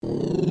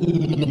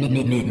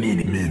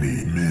Minneapolis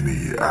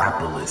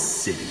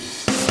City.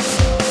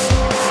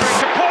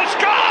 Post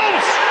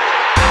goals!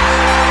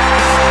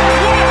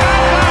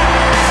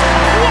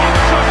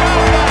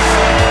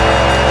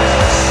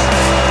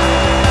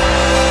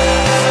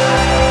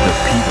 The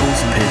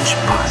People's Pitch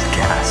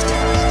Podcast,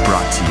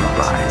 brought to you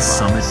by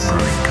Summit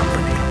Brewing Company.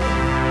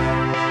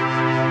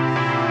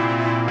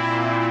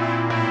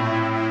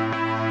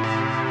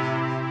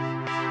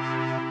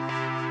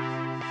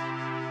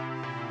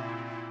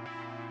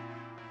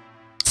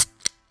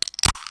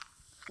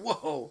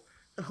 Whoa.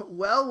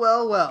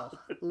 Well.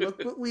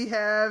 Look what we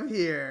have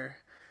here.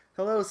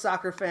 Hello,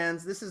 soccer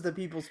fans. This is the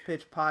People's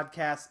Pitch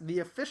Podcast, the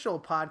official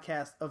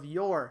podcast of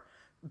your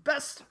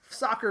best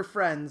soccer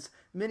friends,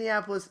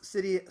 Minneapolis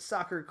City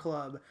Soccer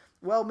Club.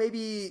 Well,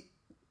 maybe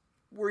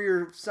we're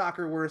your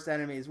soccer worst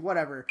enemies,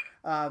 whatever.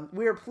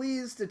 We are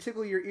pleased to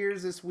tickle your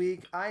ears this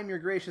week. I am your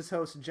gracious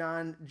host,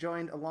 John.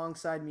 Joined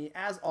alongside me,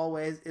 as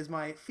always, is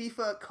my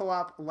FIFA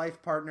co-op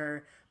life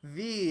partner,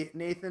 the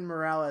Nathan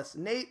Morales.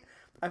 Nate,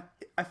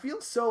 I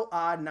feel so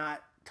odd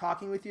not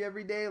talking with you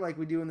every day like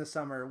we do in the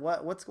summer.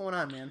 What's going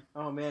on, man?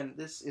 Oh man,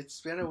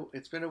 it's been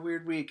a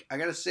weird week. I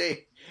gotta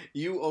say,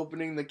 you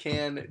opening the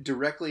can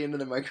directly into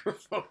the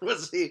microphone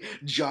was a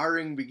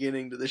jarring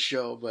beginning to the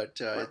show, but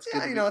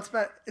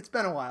it's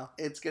been a while.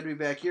 It's good to be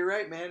back. You're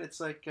right, man. It's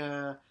like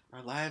our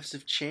lives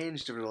have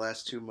changed over the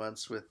last 2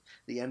 months with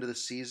the end of the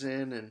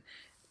season and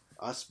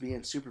us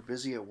being super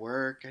busy at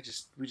work.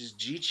 We just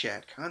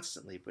G-chat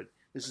constantly, but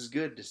this is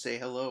good to say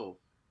hello.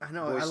 I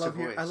know. I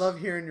love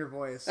hearing your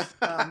voice.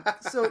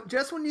 So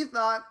just when you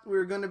thought we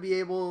were going to be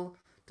able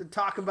to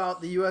talk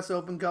about the U.S.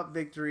 Open Cup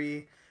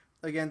victory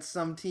against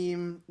some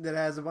team that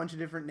has a bunch of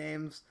different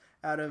names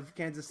out of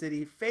Kansas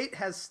City, fate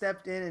has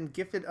stepped in and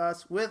gifted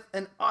us with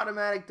an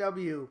automatic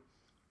W.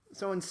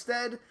 So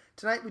instead,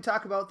 tonight we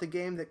talk about the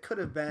game that could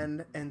have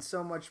been and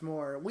so much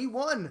more. We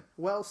won.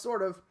 Well,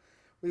 sort of.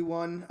 We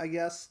won, I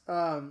guess.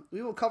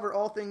 We will cover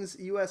all things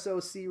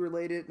USOC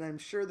related, and I'm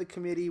sure the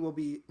committee will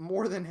be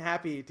more than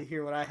happy to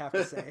hear what I have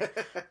to say.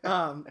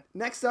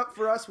 Next up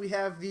for us, we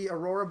have the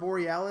Aurora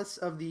Borealis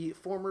of the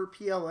former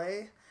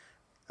PLA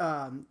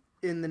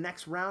in the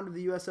next round of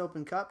the U.S.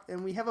 Open Cup,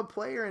 and we have a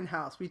player in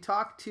house. We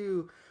talked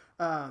a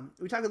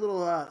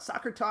little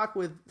soccer talk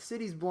with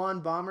City's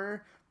blonde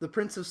bomber, the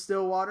Prince of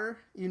Stillwater.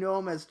 You know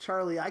him as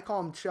Charlie. I call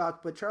him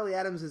Chuck, but Charlie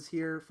Adams is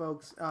here,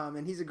 folks,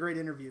 and he's a great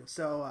interview.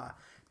 So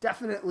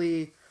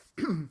definitely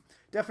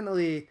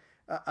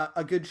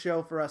a good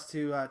show for us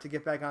to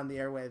get back on the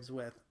airwaves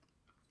with.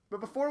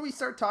 But before we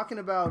start talking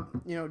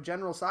about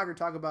general soccer,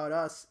 talk about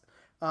us.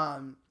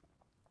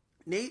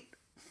 Nate,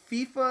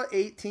 FIFA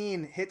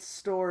 18 hits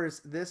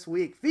stores this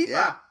week.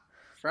 FIFA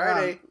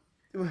Friday.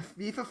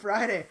 FIFA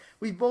Friday.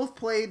 We both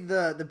played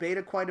the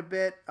beta quite a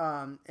bit,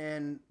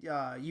 and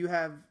you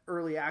have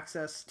early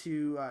access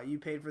to. You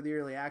paid for the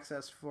early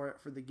access for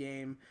the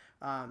game.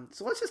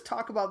 So let's just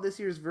talk about this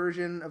year's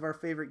version of our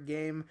favorite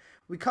game.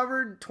 We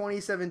covered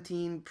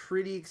 2017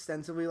 pretty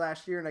extensively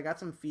last year, and I got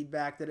some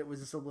feedback that it was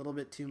just a little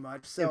bit too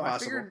much. So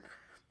Impossible.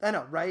 I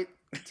know, right?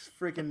 It's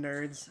freaking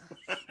nerds.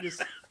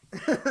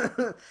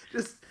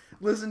 Just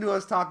listen to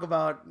us talk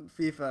about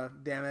FIFA.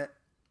 Damn it.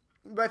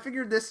 But I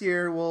figured this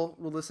year we'll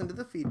listen to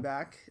the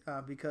feedback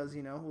because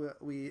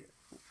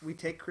we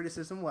take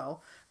criticism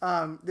well.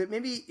 That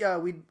maybe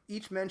we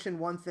each mention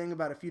one thing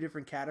about a few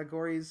different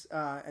categories,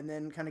 and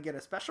then kind of get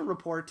a special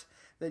report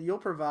that you'll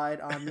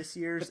provide on this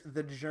year's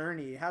The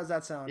Journey. How's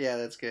that sound? Yeah,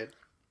 that's good.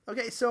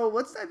 Okay, so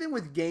let's dive in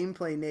with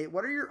gameplay, Nate.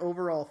 What are your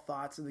overall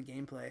thoughts of the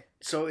gameplay?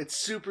 So it's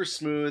super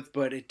smooth,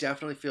 but it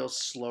definitely feels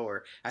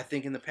slower. I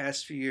think in the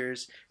past few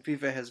years,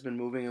 FIFA has been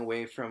moving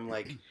away from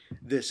like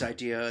this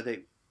idea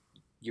that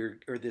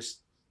this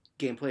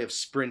gameplay of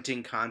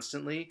sprinting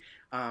constantly.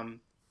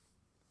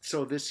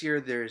 So this year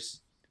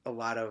there's a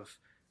lot of,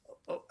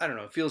 I don't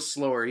know, it feels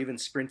slower. Even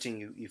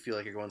sprinting, you feel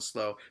like you're going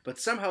slow. But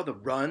somehow the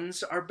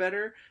runs are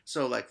better.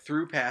 So like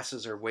through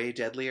passes are way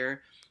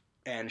deadlier,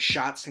 and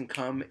shots can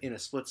come in a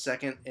split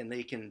second, and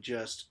they can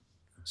just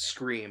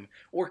scream.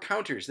 Or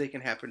counters, they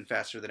can happen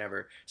faster than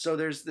ever. So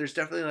there's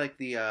definitely like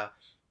the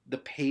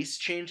pace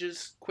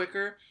changes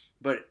quicker,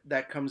 but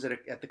that comes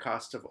at the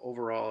cost of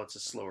overall it's a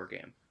slower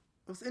game.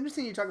 It's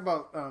interesting you talk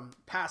about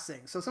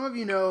passing. So some of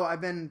you know I've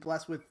been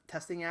blessed with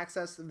testing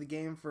access to the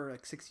game for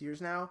like 6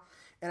 years now.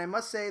 And I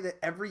must say that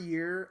every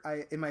year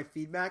in my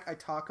feedback, I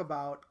talk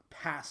about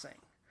passing.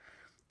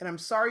 And I'm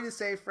sorry to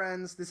say,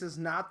 friends, this is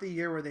not the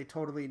year where they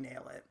totally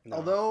nail it. No.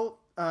 Although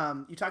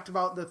you talked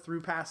about the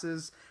through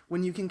passes,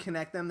 when you can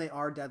connect them, they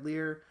are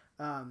deadlier.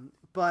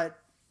 But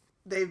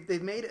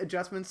they've made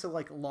adjustments to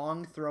like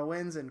long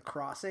throw-ins, and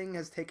crossing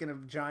has taken a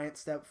giant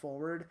step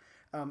forward.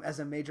 As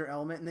a major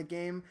element in the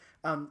game.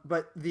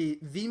 But the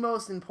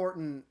most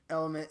important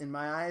element in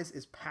my eyes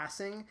is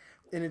passing,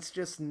 and it's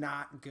just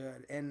not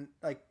good. And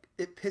like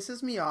it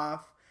pisses me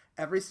off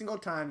every single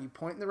time you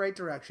point in the right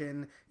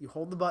direction, you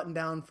hold the button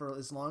down for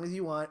as long as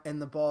you want,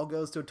 and the ball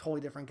goes to a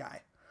totally different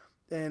guy.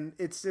 And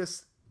it's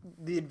just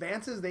the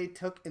advances they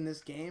took in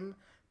this game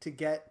to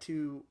get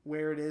to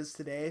where it is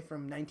today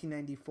from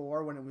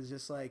 1994 when it was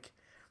just like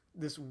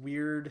this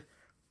weird,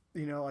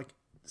 like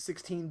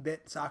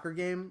 16-bit soccer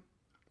game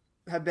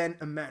have been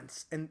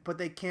immense. But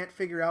they can't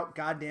figure out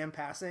goddamn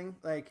passing.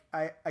 Like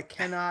I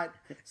cannot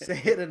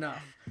say it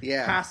enough.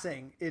 Yeah.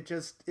 Passing.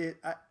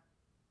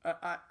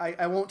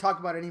 I won't talk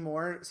about it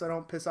anymore so I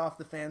don't piss off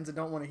the fans that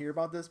don't want to hear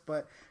about this,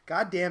 but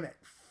god damn it.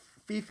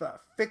 FIFA,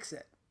 fix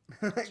it.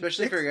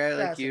 Especially for a guy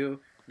like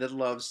you that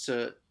loves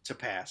to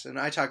pass. And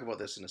I talk about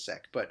this in a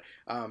sec, but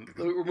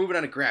we're moving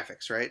on to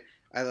graphics, right?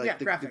 I like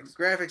graphics.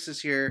 The graphics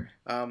this year.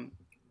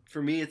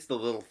 For me, it's the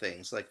little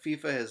things. Like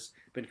FIFA has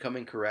been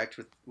coming correct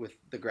with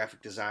the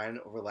graphic design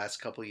over the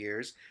last couple of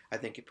years. I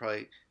think it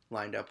probably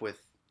lined up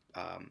with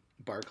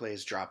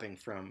Barclays dropping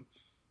from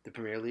the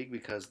Premier League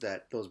because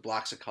those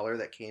blocks of color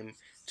that came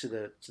to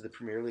the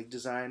Premier League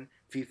design,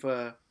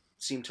 FIFA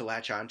seemed to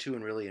latch onto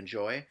and really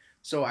enjoy.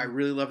 So I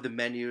really love the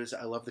menus.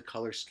 I love the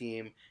color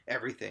scheme,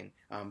 everything.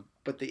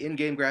 But the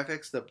in-game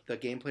graphics, the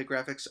gameplay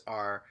graphics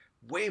are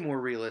way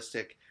more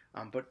realistic.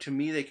 But to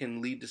me, they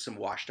can lead to some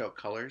washed-out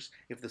colors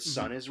if the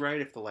sun is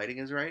right, if the lighting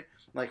is right.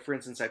 Like, for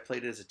instance, I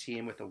played it as a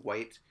team with a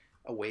white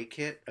away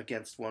kit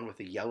against one with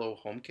a yellow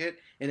home kit,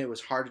 and it was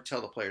hard to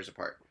tell the players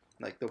apart.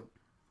 Like,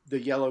 the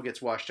yellow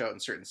gets washed out in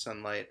certain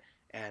sunlight,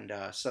 and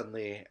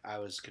suddenly I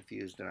was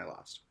confused and I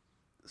lost.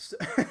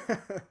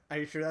 Are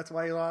you sure that's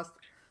why you lost?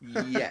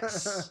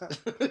 Yes.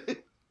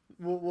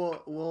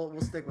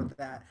 We'll stick with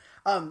that.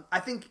 I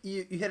think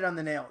you hit it on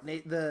the nail,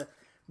 Nate.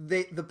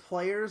 The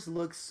players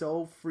look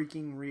so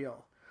freaking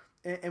real,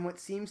 and what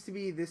seems to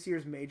be this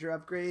year's major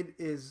upgrade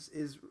is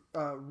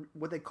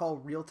what they call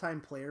real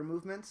time player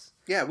movements.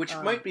 Yeah, which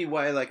might be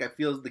why I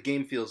feel the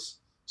game feels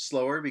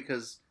slower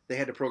because they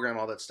had to program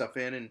all that stuff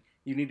in, and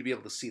you need to be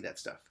able to see that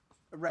stuff.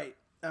 Right.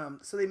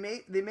 So they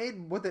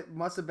made what that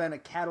must have been a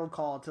cattle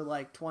call to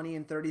like 20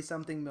 and 30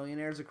 something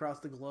millionaires across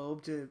the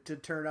globe to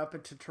turn up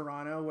into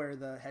Toronto where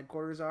the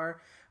headquarters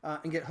are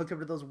and get hooked up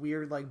to those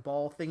weird like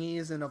ball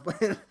thingies and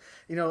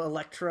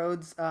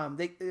electrodes. And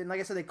like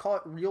I said, they call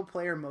it real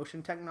player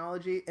motion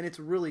technology, and it's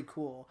really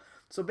cool.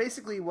 So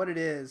basically, what it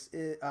is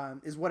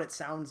what it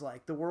sounds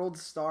like. The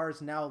world's stars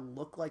now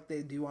look like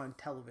they do on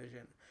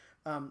television,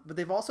 but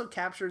they've also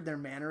captured their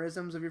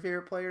mannerisms of your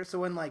favorite players. So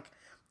when like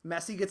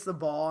Messi gets the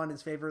ball on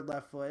his favorite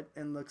left foot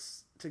and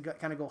looks to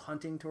kind of go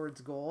hunting towards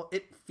goal,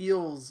 it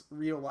feels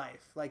real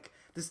life. Like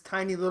this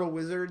tiny little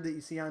wizard that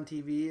you see on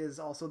TV is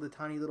also the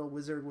tiny little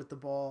wizard with the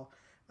ball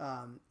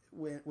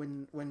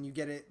when you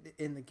get it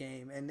in the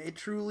game. And it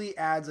truly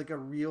adds like a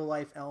real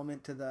life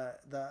element to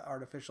the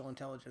artificial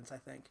intelligence, I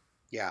think.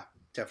 Yeah,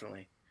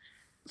 definitely.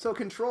 So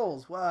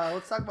controls. Well,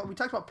 we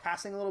talked about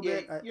passing a little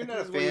bit. You're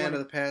not a fan of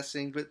the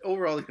passing, but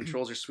overall the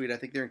controls are sweet. I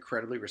think they're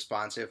incredibly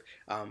responsive,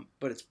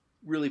 but it's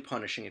really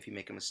punishing if you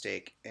make a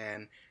mistake.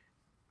 And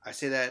I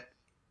say that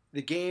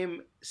the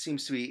game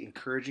seems to be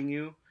encouraging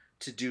you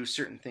to do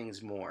certain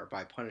things more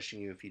by punishing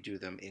you if you do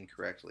them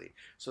incorrectly.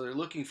 So they're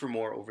looking for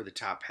more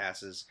over-the-top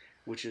passes,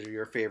 which is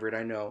your favorite,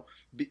 I know,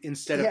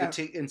 instead of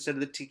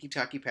the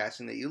tiki-taki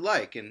passing that you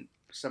like. And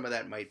some of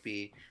that might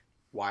be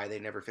why they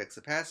never fix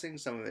the passing.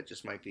 Some of it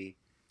just might be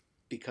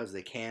because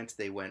they can't.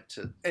 They went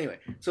to... Anyway,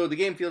 so the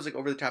game feels like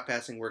over-the-top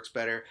passing works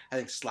better. I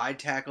think slide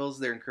tackles,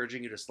 they're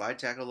encouraging you to slide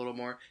tackle a little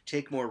more,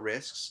 take more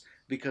risks,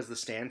 because the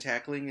stand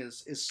tackling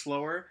is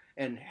slower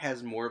and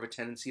has more of a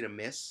tendency to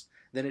miss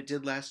than it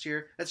did last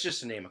year. That's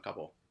just to name a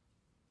couple.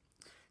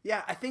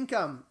 Yeah, I think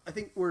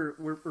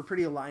we're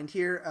pretty aligned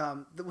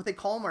here. What they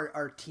call them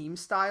are team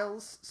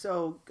styles.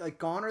 So like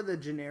gone are the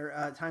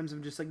generic times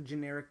of just like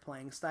generic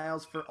playing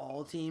styles for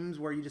all teams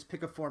where you just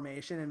pick a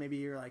formation and maybe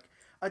you're like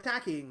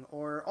attacking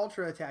or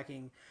ultra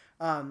attacking.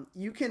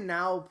 You can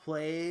now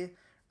play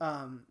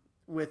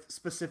with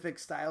specific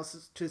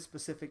styles to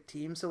specific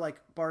teams. So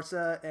like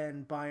Barca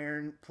and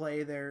Bayern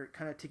play their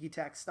kind of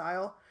tiki-tac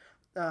style.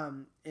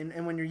 And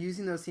when you're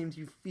using those teams,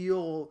 you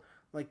feel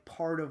like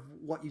part of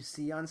what you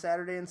see on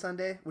Saturday and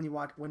Sunday when you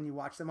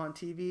watch them on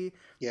TV.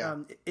 Yeah.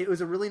 It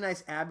was a really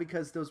nice ad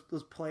because those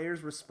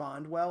players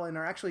respond well and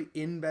are actually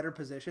in better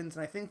positions.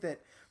 And I think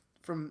that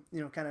from,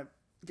 kind of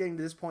getting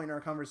to this point in our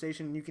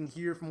conversation, you can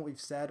hear from what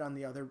we've said on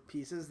the other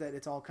pieces that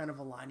it's all kind of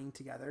aligning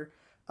together.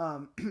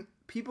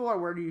 People are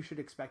where you should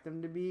expect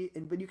them to be,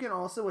 but you can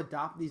also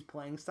adopt these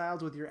playing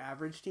styles with your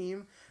average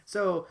team.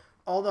 So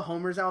all the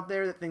homers out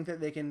there that think that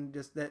they can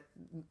that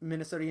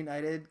Minnesota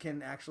United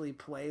can actually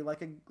play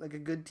like a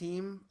good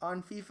team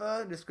on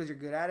FIFA just because you're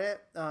good at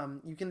it,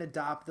 you can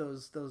adopt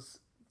those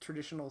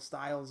traditional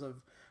styles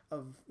of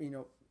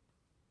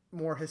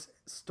more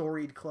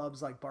storied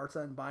clubs like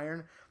Barca and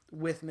Bayern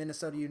with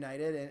Minnesota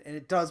United, and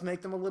it does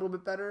make them a little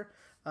bit better,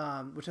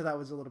 which I thought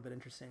was a little bit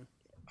interesting.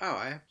 Oh,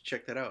 I have to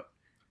check that out.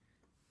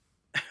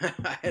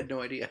 I had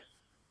no idea.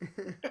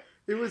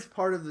 It was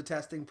part of the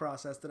testing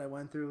process that I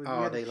went through.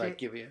 Oh, they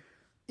give you.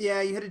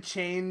 Yeah, you had to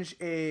change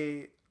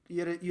you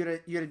had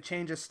to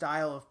change a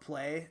style of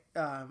play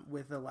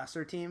with the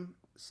lesser team.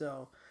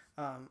 So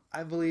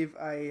I believe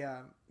I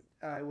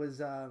was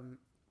the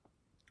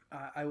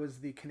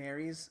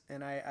Canaries,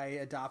 and I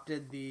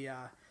adopted the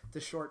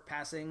short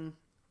passing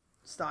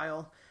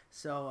style.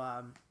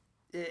 So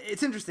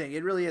it's interesting.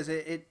 It really is.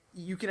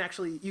 You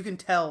can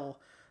tell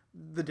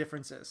the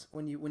differences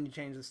when you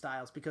change the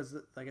styles, because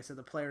like I said,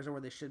 the players are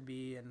where they should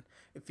be, and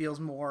it feels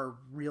more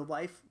real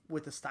life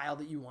with the style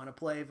that you want to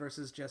play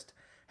versus just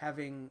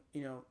having,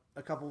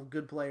 a couple of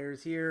good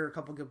players here, a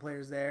couple of good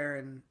players there,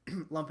 and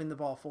lumping the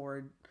ball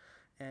forward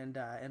and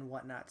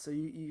whatnot. So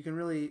you can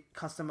really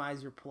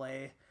customize your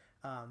play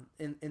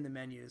in the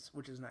menus,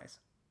 which is nice.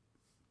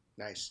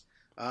 Nice.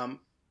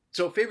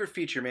 So favorite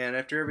feature, man,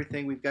 after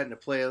everything we've gotten to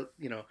play,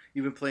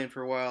 you've been playing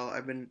for a while.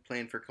 I've been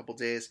playing for a couple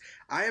days.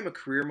 I am a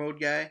career mode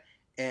guy,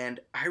 and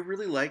I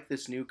really like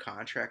this new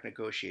contract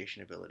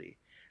negotiation ability.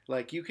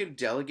 Like, you can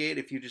delegate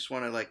if you just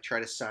want to, like, try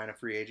to sign a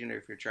free agent, or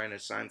if you're trying to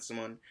sign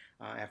someone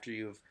after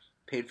you've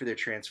paid for their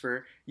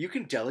transfer. You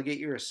can delegate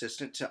your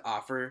assistant to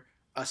offer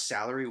a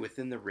salary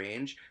within the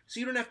range, so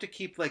you don't have to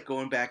keep, like,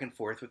 going back and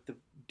forth with the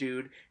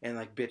dude and,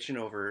 like, bitching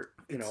over,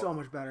 It's so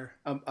much better.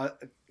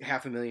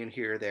 $500,000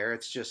 here or there.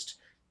 It's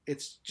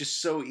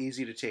just so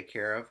easy to take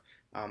care of.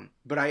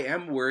 But I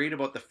am worried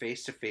about the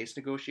face-to-face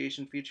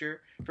negotiation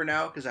feature for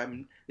now, because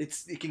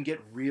it can get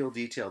real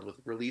detailed with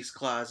release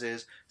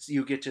clauses. So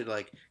you get to,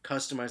 like,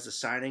 customize the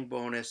signing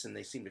bonus, and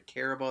they seem to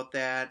care about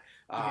that.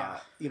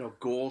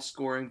 Goal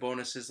scoring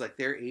bonuses, like,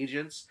 their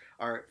agents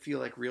feel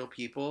like real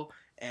people,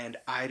 and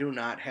I do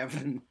not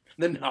have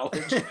the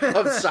knowledge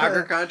of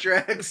soccer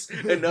contracts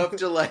enough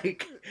to,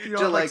 like,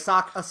 a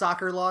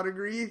soccer law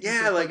degree.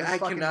 Yeah, like, I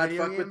cannot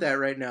fuck with that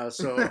right now.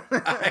 So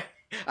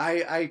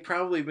I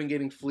probably been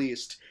getting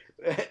fleeced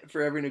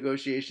for every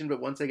negotiation,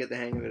 but once I get the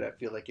hang of it, I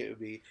feel like it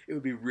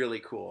would be really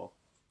cool.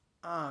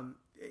 My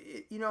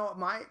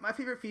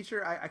favorite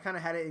feature, I kind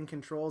of had it in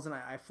controls, and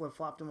I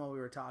flip-flopped them while we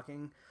were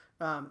talking.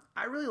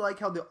 I really like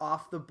how the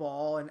off the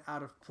ball and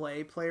out of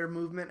play player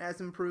movement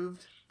has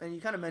improved, and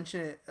you kind of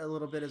mentioned it a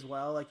little bit as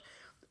well. Like,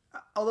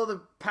 although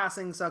the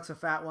passing sucks a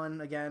fat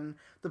one again,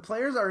 the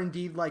players are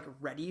indeed, like,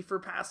 ready for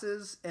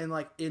passes and,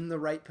 like, in the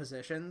right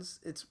positions.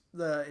 It's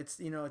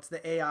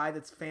the AI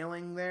that's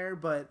failing there,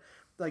 but,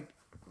 like,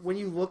 when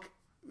you look,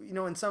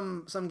 in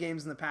some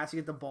games in the past, you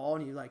get the ball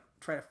and you, like,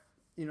 try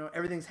to,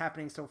 everything's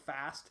happening so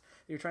fast.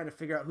 You're trying to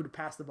figure out who to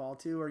pass the ball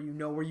to, or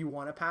where you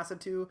want to pass it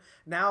to.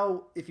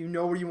 Now, if you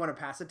know where you want to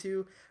pass it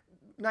to,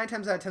 9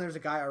 times out of 10 there's a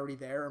guy already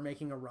there or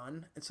making a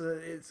run, and so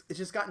it's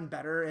just gotten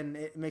better, and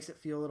it makes it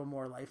feel a little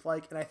more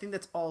lifelike. And I think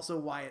that's also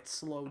why it's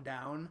slowed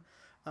down,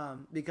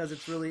 because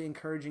it's really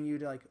encouraging you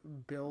to, like,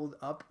 build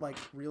up, like,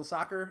 real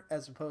soccer,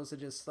 as opposed to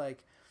just,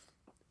 like,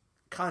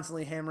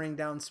 constantly hammering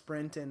down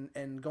sprint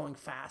and going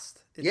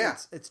fast.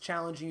 It's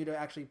challenging you to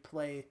actually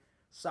play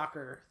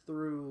soccer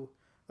through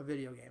a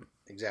video game.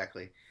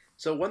 Exactly.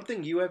 So one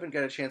thing you haven't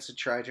got a chance to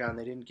try, John,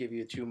 they didn't give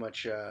you too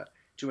much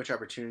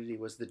opportunity,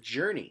 was the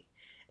journey.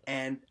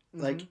 And,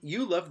 like,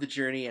 you love the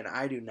journey, and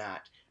I do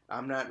not.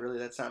 I'm not really.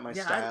 That's not my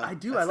style. I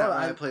do. That's I love not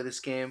it. When I play this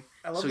game.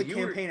 I love the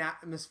campaign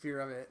atmosphere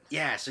of it.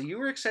 Yeah. So you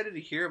were excited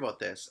to hear about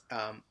this,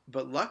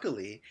 but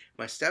luckily,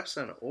 my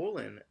stepson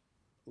Olin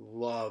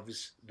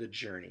loves the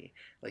journey.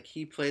 Like,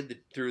 he played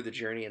through the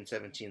journey in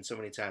 17 so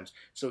many times.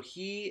 So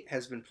he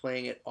has been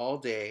playing it all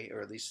day,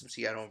 or at least since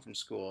he got home from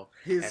school.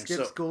 He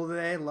skipped school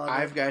today.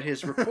 I've got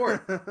his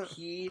report.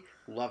 He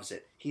loves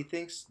it. He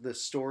thinks the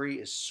story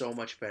is so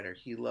much better.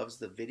 He loves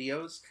the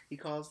videos, he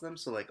calls them.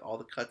 So, like, all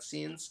the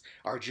cutscenes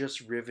are just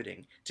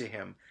riveting to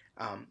him.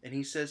 And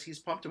he says he's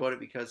pumped about it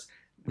because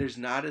there's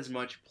not as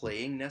much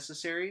playing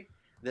necessary.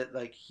 That,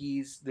 like,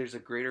 there's a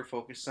greater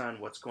focus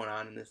on what's going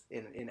on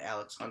in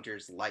Alex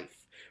Hunter's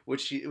life,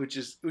 which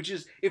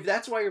is if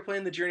that's why you're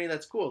playing the journey,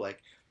 that's cool.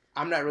 Like,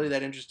 I'm not really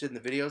that interested in the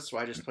videos, so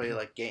I just play,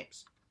 like,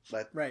 games.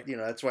 But right,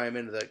 that's why I'm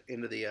in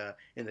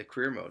the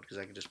career mode, because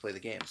I can just play the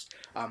games.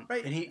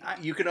 Right, and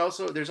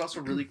there's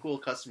also really cool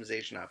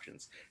customization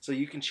options, so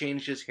you can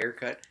change his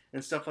haircut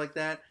and stuff like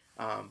that.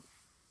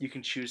 You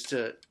can choose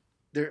to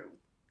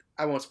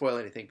I won't spoil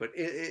anything, but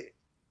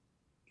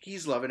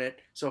he's loving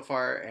it so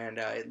far, and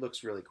it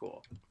looks really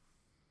cool.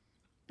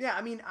 Yeah,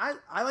 I mean,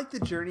 I like the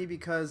journey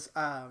because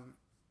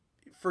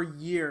for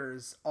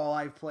years, all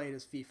I've played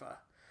is FIFA.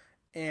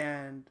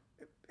 And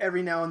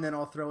every now and then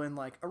I'll throw in,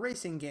 like, a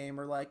racing game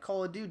or, like,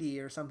 Call of Duty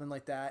or something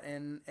like that.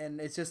 And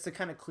it's just to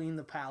kind of clean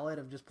the palette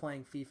of just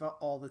playing FIFA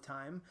all the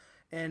time.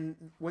 And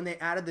when they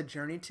added the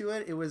journey to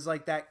it, it was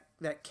like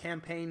that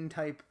campaign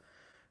type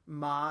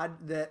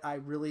mod that I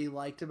really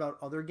liked about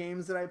other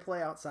games that I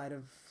play outside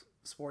of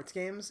sports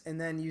games. And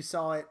then you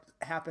saw it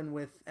happen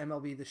with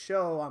MLB The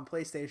Show on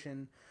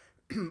PlayStation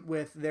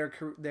with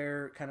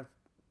their kind of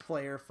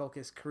player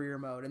focused career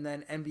mode, and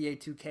then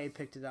NBA 2K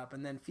picked it up,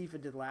 and then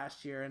FIFA did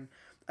last year. And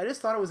I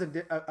just thought it was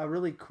a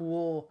really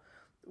cool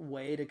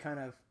way to kind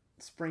of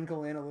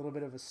sprinkle in a little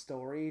bit of a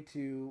story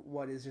to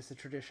what is just a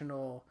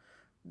traditional,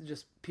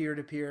 just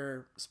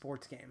peer-to-peer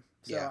sports game.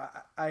 So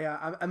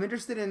yeah. I'm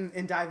interested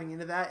in diving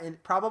into that,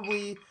 and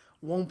probably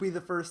won't be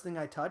the first thing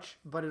I touch,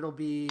 but it'll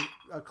be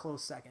a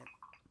close second.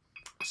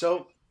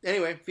 So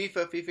anyway,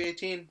 FIFA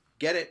 18,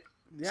 get it.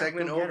 Yeah,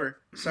 segment over.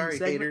 Sorry,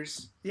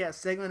 haters. Yeah,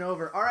 segment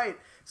over. All right.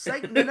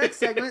 The next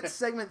segment,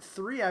 segment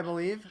 3, I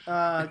believe,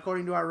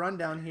 according to our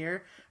rundown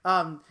here.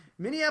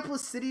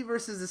 Minneapolis City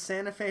versus the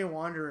Santa Fe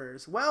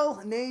Wanderers.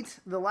 Well, Nate,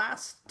 the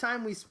last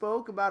time we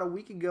spoke about a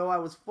week ago, I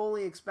was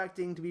fully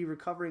expecting to be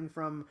recovering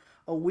from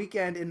a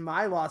weekend in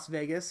my Las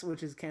Vegas,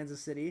 which is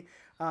Kansas City.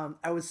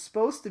 I was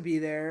supposed to be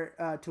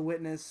there to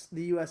witness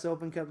the U.S.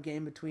 Open Cup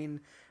game between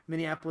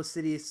Minneapolis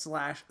City /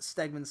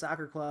 Stegman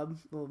Soccer Club.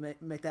 We'll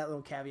make that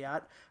little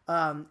caveat.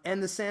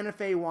 And the Santa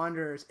Fe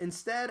Wanderers.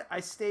 Instead,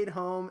 I stayed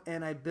home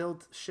and I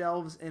built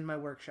shelves in my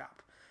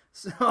workshop.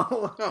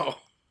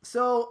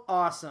 So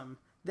awesome.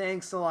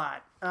 Thanks a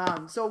lot.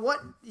 So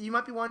what you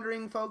might be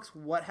wondering, folks,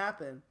 what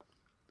happened?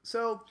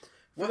 So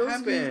what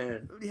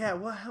happened?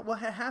 What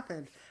had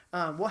happened?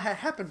 What had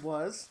happened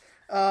was,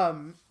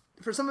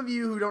 for some of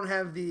you who don't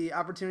have the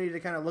opportunity to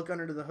kind of look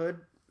under the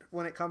hood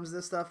when it comes to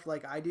this stuff,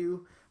 like I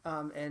do,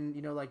 and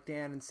like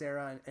Dan and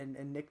Sarah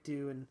and Nick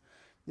do, and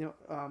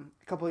a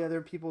couple of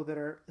other people that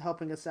are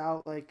helping us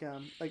out, like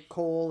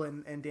Cole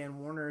and Dan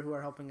Warner, who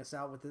are helping us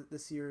out with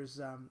this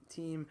year's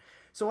team.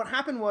 So what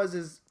happened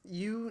is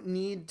you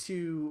need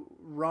to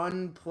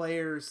run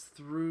players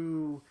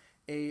through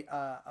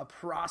a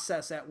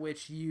process at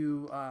which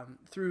you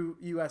through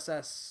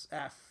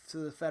USSF to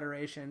the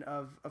Federation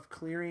of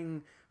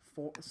clearing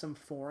some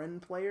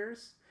foreign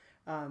players.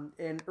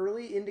 And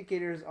early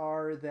indicators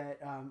are that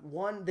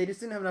one, they just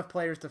didn't have enough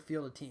players to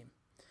field a team.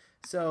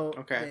 So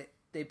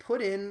they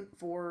put in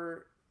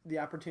for the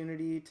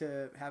opportunity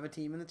to have a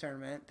team in the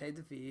tournament, paid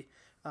the fee,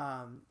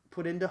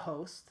 put in to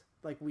host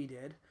like we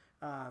did.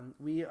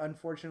 We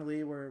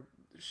unfortunately were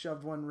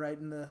shoved one right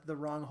in the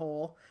wrong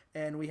hole,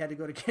 and we had to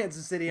go to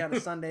Kansas City on a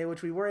Sunday,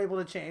 which we were able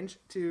to change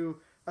to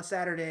a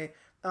Saturday.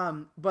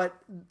 But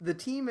the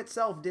team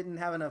itself didn't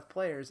have enough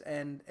players,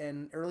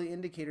 and early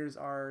indicators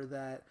are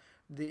that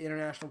the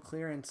international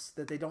clearance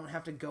that they don't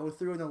have to go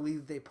through in the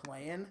league they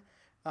play in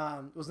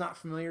was not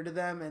familiar to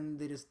them, and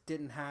they just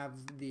didn't have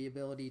the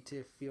ability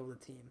to field a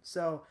team.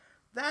 So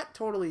that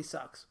totally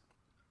sucks.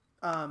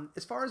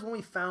 As far as when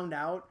we found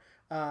out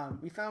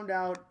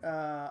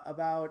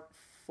about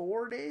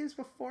 4 days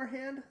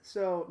beforehand,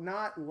 so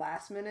not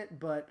last minute,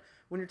 but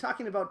when you're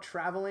talking about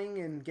traveling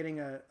and getting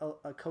a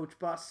coach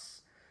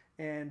bus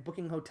and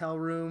booking hotel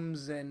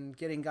rooms and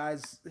getting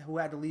guys who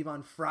had to leave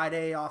on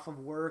Friday off of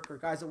work, or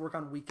guys that work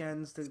on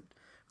weekends to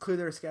clear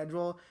their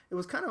schedule, it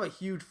was kind of a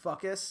huge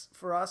fuckus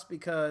for us,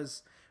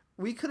 because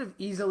we could have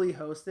easily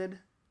hosted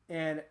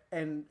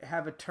and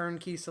have a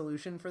turnkey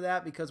solution for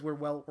that, because we're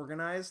well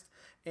organized.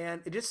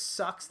 And it just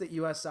sucks that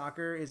U.S.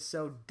 Soccer is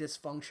so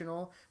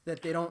dysfunctional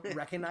that they don't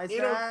recognize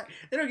that.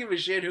 They don't give a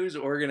shit who's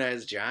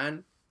organized,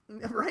 John.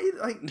 Right?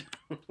 Like,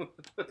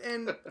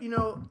 and,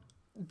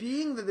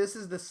 being that this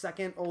is the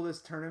second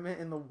oldest tournament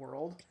in the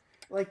world,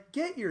 like,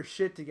 get your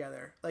shit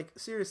together. Like,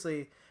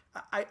 seriously,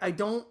 I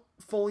don't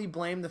fully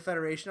blame the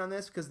Federation on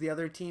this, because the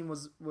other team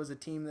was a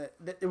team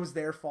that it was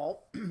their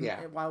fault.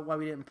 Yeah. why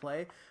we didn't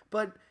play.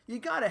 But you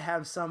got to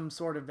have some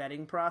sort of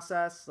vetting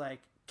process.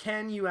 Like,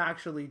 can you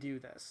actually do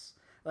this?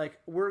 Like,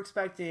 we're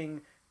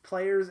expecting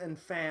players and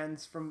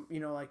fans from,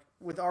 like,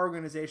 with our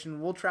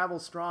organization, we'll travel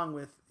strong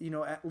with,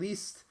 at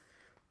least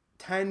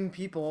 10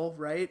 people,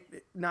 right?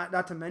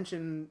 Not to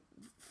mention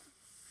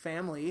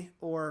family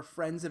or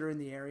friends that are in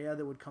the area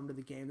that would come to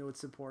the game, that would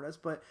support us.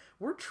 But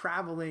we're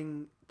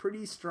traveling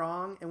pretty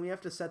strong, and we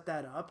have to set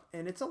that up.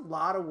 And it's a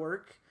lot of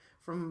work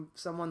from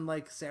someone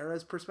like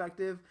Sarah's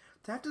perspective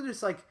to have to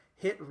just, like,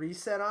 hit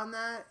reset on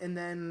that, and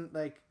then,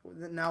 like,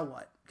 now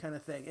what kind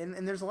of thing.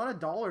 And there's a lot of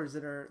dollars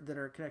that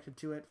are connected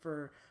to it.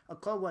 For a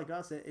club like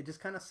us, it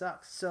just kind of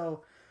sucks.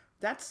 So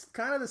that's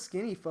kind of the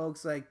skinny,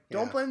 folks. Like,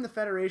 don't blame the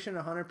Federation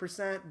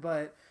 100%,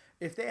 but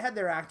if they had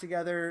their act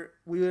together,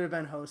 we would have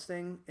been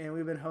hosting, and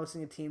we've been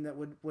hosting a team that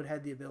would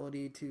have the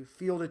ability to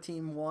field a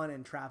team 1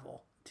 and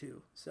travel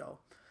 2. So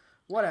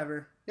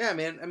whatever. Yeah,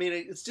 man. I mean,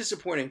 it's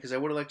disappointing, because I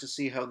would have liked to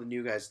see how the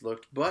new guys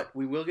looked, but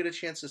we will get a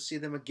chance to see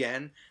them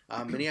again.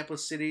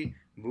 Minneapolis City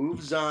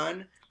moves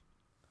on,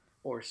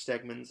 or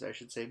Stegman's, I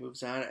should say,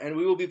 moves on, and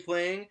we will be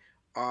playing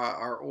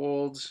our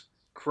old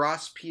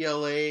cross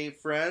PLA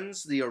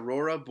friends, the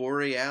Aurora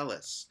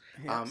Borealis.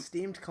 Yeah,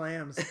 steamed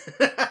clams.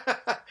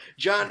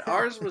 John,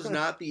 ours was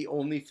not the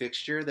only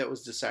fixture that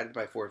was decided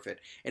by forfeit,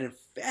 and in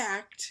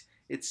fact,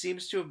 it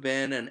seems to have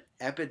been an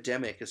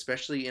epidemic,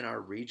 especially in our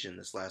region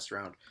this last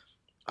round.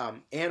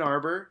 Ann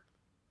Arbor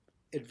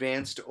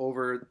advanced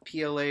over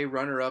PLA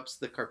runner-ups,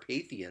 the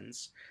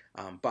Carpathians,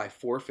 by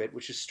forfeit,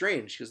 which is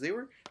strange, because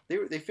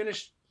they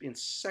finished in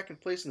second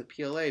place in the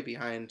PLA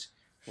behind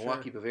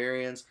Milwaukee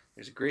Bavarians.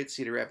 There's a great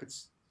Cedar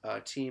Rapids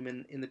team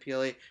in the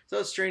PLA. So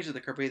it's strange that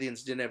the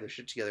Carpathians didn't have their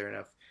shit together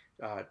enough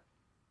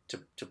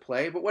to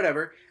play, but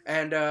whatever.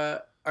 And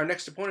our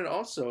next opponent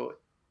also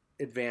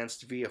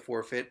advanced via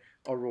forfeit,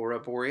 Aurora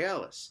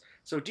Borealis.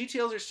 So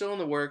details are still in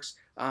the works,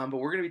 but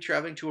we're going to be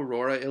traveling to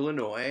Aurora,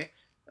 Illinois,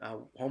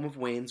 home of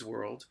Wayne's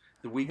World,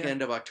 the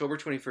weekend of October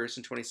 21st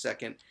and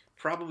 22nd.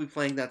 Probably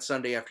playing that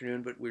Sunday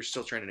afternoon, but we're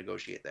still trying to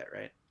negotiate that,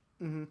 right?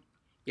 Mm-hmm.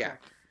 Yeah.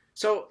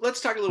 So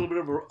let's talk a little bit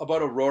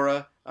about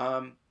Aurora.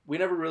 We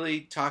never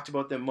really talked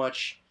about them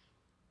much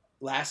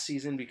last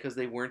season because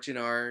they weren't in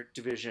our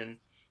division.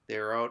 They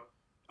were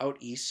out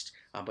east,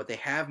 but they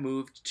have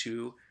moved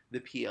to the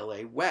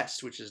PLA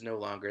West, which is no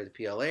longer the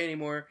PLA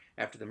anymore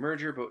after the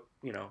merger, but,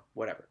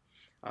 whatever.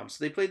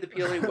 So they played the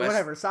PLA West.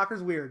 Whatever.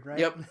 Soccer's weird, right?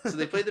 Yep. So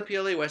they played the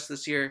PLA West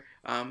this year,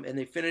 and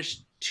they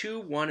finished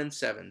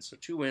 2-1-7. So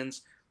 2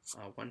 wins,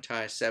 1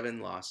 tie, 7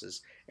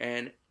 losses.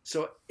 And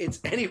so it's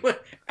anyone.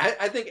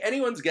 I think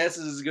anyone's guess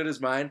is as good as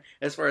mine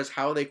as far as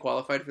how they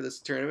qualified for this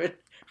tournament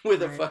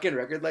with a fucking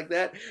record like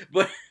that.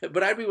 But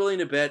I'd be willing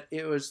to bet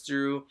it was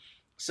through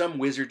some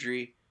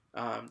wizardry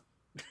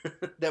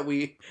that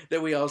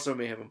we also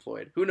may have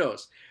employed. Who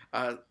knows?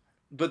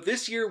 But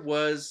this year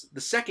was the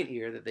second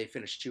year that they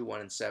finished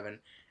 2-1-7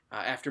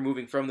 after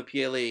moving from the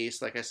PLA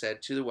East, like I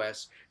said, to the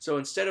West. So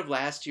instead of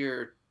last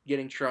year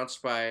getting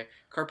trounced by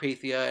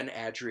Carpathia and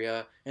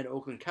Adria and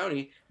Oakland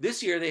County,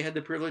 this year they had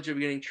the privilege of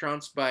getting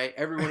trounced by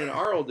everyone in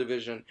our old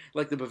division,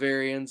 like the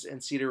Bavarians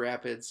and Cedar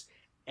Rapids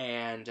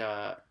and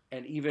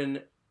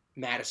even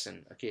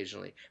Madison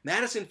occasionally.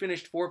 Madison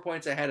finished 4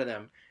 points ahead of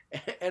them,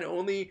 and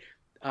only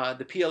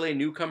the PLA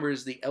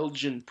newcomers, the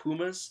Elgin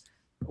Pumas,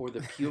 or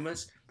the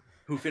Pumas,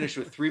 who finished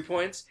with 3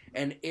 points,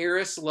 and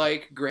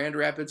Eris-like Grand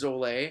Rapids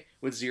Olay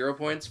with 0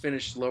 points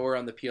finished lower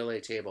on the PLA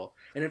table.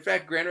 And in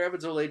fact, Grand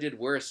Rapids Olay did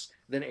worse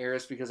than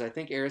Eris because I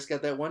think Eris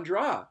got that one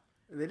draw.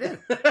 They did.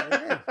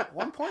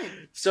 1 point.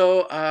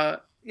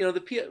 So, we know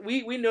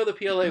the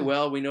PLA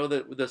well. We know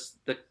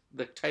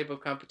the type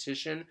of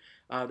competition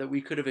that we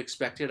could have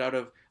expected out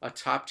of a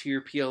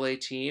top-tier PLA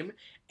team.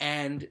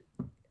 And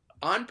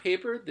on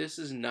paper, this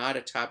is not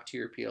a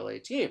top-tier PLA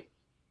team.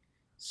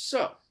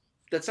 So,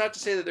 that's not to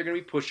say that they're going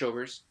to be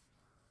pushovers,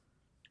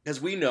 because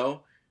we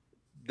know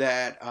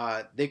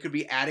that they could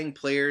be adding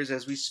players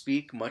as we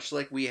speak, much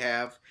like we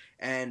have,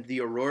 and the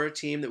Aurora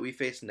team that we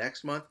face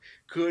next month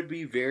could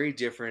be very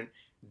different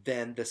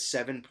than the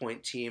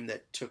 7-point team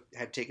that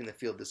had taken the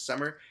field this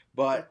summer.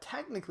 But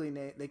technically,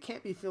 Nate, they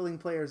can't be fielding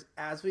players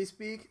as we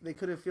speak. They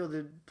could have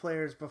fielded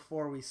players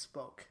before we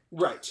spoke.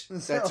 Right.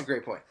 That's a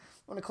great point.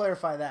 I want to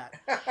clarify that.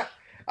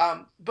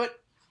 But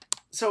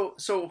so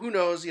who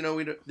knows? Right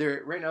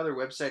now their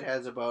website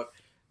has about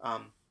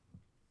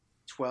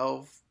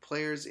 12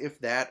 players, if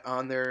that,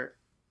 on their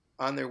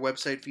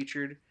website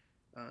featured.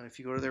 If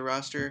you go to their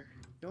roster,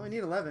 you only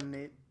need 11,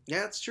 Nate.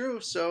 Yeah, it's true.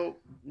 So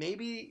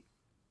maybe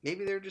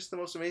they're just the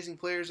most amazing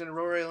players in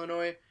Aurora,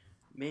 Illinois.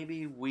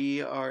 Maybe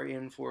we are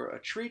in for a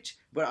treat.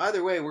 But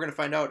either way, we're going to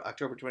find out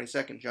October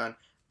 22nd, John.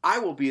 I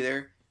will be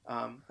there.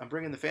 I'm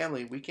bringing the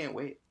family. We can't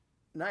wait.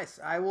 Nice.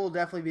 I will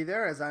definitely be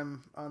there as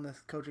I'm on the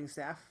coaching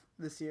staff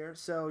this year.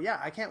 So, yeah,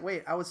 I can't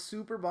wait. I was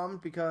super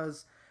bummed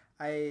because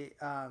I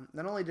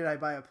not only did I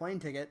buy a plane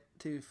ticket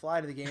to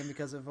fly to the game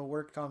because of a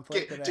work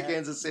conflict to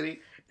Kansas City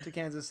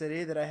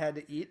that I had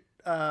to eat.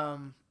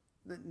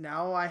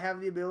 Now I have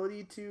the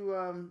ability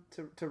to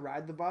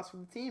ride the bus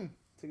with the team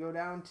to go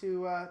down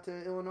to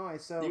Illinois.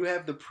 So you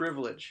have the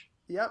privilege.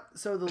 Yep.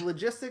 So the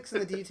logistics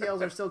and the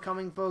details are still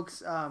coming,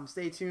 folks.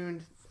 Stay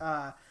tuned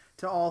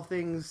to all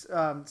things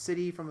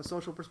city from a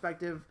social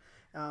perspective,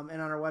 and on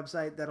our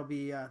website that'll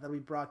be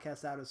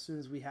broadcast out as soon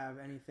as we have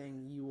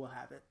anything. You will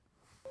have it.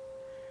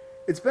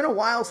 It's been a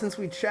while since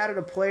we chatted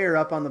a player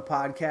up on the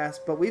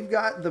podcast, but we've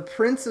got the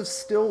Prince of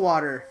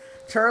Stillwater,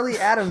 Charlie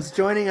Adams,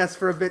 joining us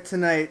for a bit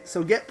tonight.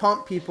 So get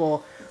pumped,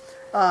 people.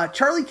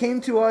 Charlie came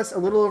to us a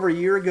little over a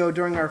year ago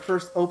during our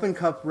first Open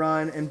Cup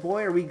run, and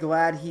boy, are we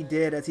glad he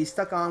did, as he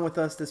stuck on with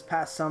us this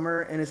past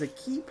summer and is a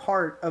key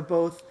part of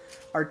both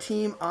our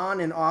team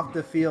on and off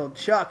the field.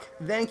 Chuck,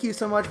 thank you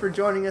so much for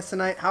joining us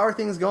tonight. How are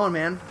things going,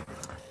 man?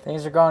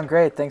 Things are going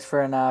great. Thanks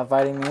for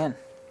inviting me in.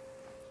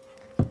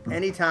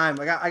 Anytime.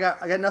 I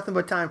got nothing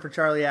but time for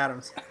Charlie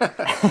Adams.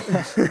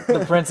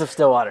 The Prince of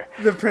Stillwater.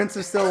 The Prince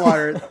of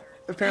Stillwater.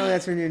 Apparently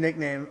that's your new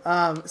nickname.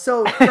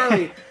 So,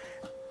 Charlie,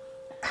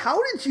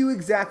 how did you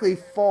exactly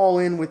fall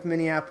in with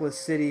Minneapolis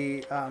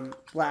City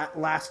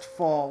last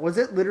fall? Was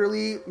it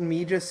literally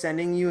me just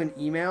sending you an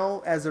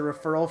email as a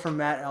referral from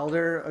Matt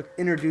Elder,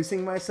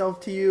 introducing myself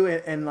to you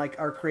and like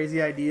our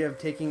crazy idea of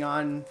taking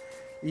on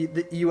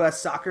the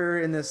U.S. soccer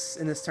in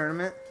this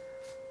tournament?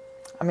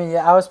 I mean,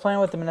 yeah, I was playing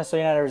with the Minnesota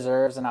United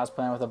Reserves, and I was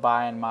playing with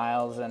Abai and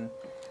Miles, and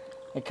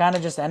it kind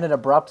of just ended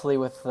abruptly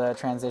with the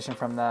transition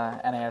from the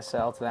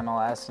NASL to the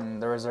MLS,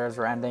 and the reserves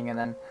were ending, and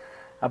then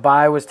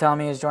Abai was telling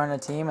me he was joining a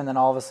team, and then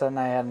all of a sudden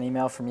I had an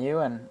email from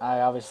you, and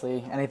I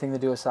obviously, anything to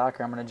do with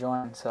soccer, I'm going to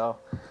join, so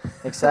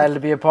excited to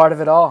be a part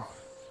of it all.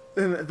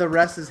 The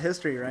rest is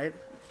history, right?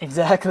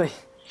 Exactly.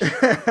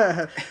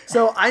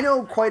 So I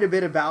know quite a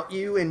bit about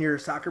you and your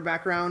soccer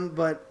background,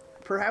 but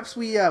perhaps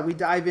we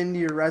dive into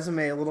your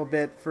resume a little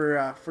bit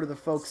for the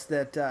folks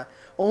that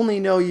only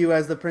know you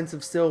as the Prince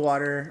of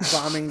Stillwater,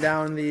 bombing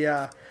down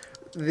the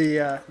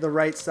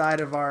right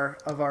side of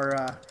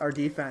our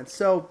defense.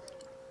 So,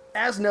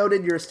 as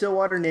noted, you're a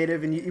Stillwater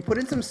native, and you put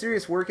in some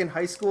serious work in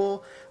high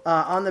school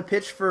on the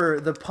pitch for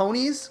the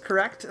Ponies,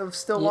 correct, of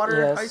Stillwater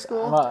Yes, High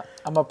School.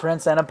 I'm a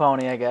prince and a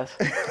pony, I guess.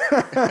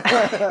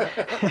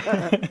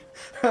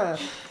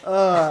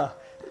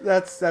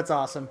 That's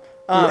awesome.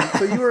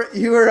 So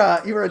you were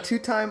a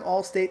 2-time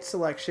All-State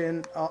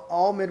selection,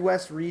 All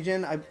Midwest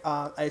region.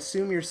 I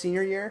assume your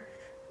senior year.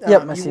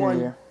 Yep, my senior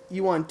year.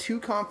 You won 2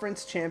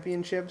 conference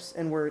championships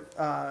and were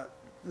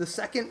the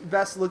second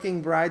best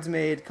looking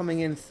bridesmaid,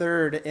 coming in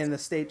 3rd in the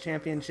state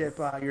championship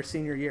your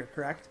senior year.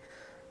 Correct?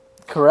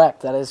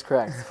 Correct. That is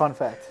correct. Fun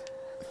fact.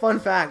 Fun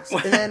facts.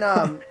 And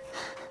then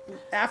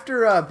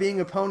after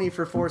being a pony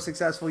for 4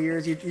 successful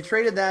years, you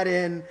traded that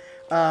in.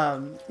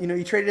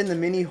 You traded in the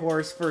mini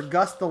horse for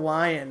Gus the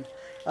Lion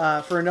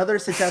for another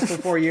successful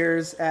 4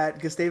 years at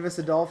Gustavus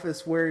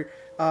Adolphus, where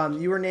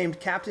you were named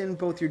captain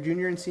both your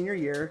junior and senior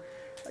year.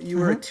 You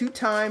were a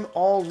 2-time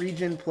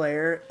All-Region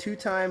player,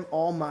 2-time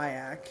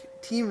All-MIAC,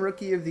 Team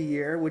Rookie of the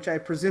Year, which I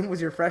presume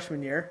was your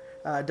freshman year.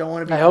 Don't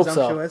want to be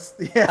presumptuous.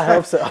 So. Yeah. I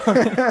hope so.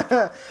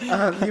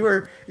 You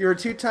were a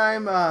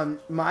 2-time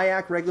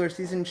MIAC regular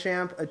season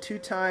champ, a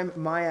 2-time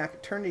MIAC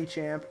tourney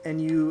champ,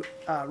 and you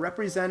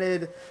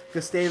represented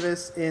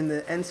Gustavus in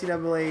the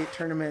NCAA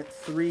tournament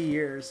 3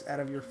 years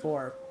out of your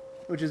 4,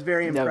 which is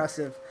very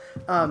impressive.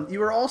 You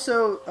were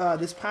also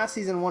this past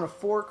season one of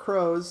 4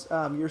 Crows,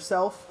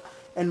 yourself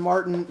and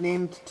Martin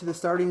named to the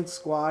starting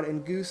squad,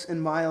 and Goose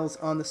and Miles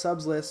on the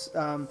subs list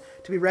to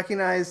be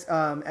recognized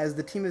as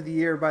the team of the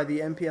year by the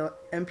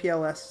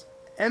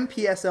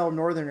MPSL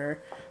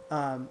Northerner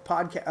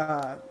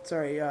MPSL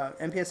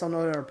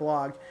Northerner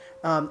blog.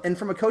 And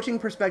from a coaching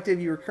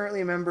perspective, you are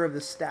currently a member of the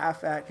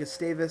staff at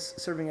Gustavus,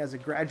 serving as a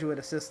graduate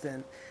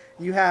assistant.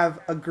 You have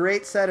a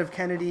great set of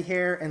Kennedy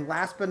hair, and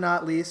last but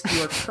not least,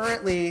 you are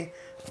currently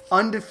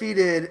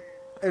undefeated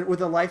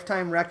with a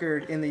lifetime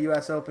record in the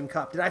U.S. Open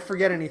Cup. Did I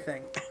forget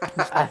anything?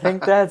 I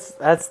think that's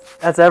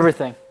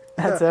everything.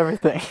 That's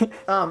everything.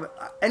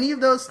 Any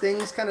of those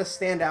things kind of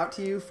stand out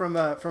to you from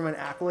an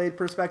accolade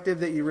perspective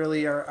that you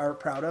really are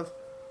proud of?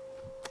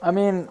 I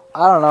mean,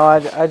 I don't know.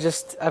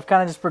 I've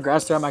kind of just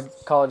progressed throughout my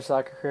college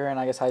soccer career and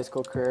I guess high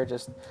school career,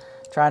 just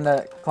trying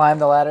to climb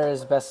the ladder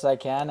as best as I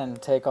can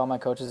and take all my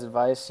coach's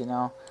advice,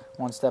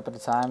 one step at a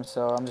time.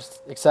 So I'm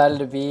just excited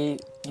to be,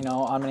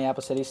 on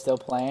Minneapolis City, still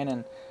playing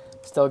and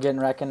still getting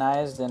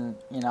recognized, and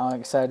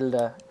excited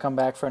to come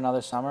back for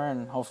another summer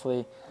and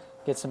hopefully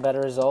get some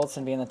better results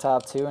and be in the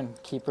top 2 and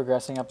keep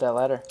progressing up that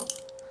ladder.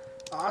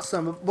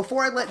 Awesome.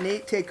 Before I let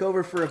Nate take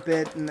over for a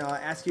bit and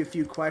ask you a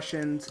few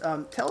questions,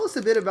 tell us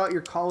a bit about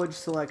your college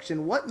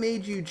selection. What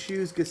made you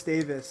choose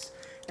Gustavus?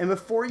 And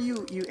before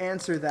you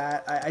answer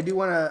that, I do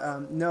want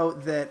to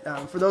note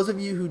that for those of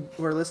you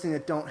who are listening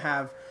that don't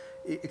have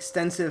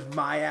extensive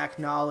MIAC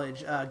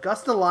knowledge,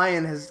 Gus the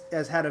Lion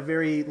has had a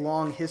very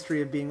long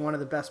history of being one of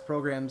the best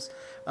programs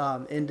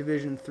in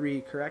Division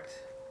III, correct?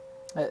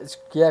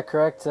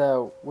 Correct.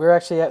 We're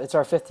actually it's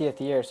our 50th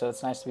year, so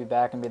it's nice to be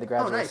back and be the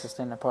graduate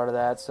assistant and a part of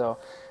that. So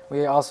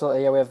we also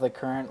we have the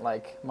current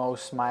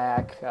most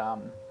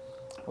MIAC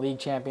league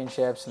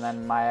championships and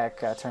then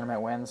MIAC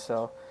tournament wins.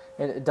 So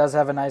it does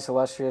have a nice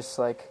illustrious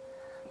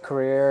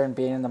career and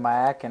being in the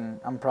MIAC, and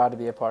I'm proud to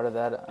be a part of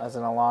that as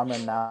an alum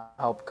and now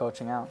help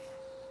coaching out.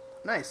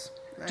 Nice.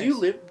 Do you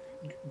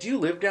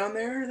live down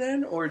there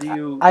then, or do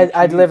you?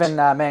 I live in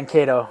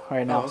Mankato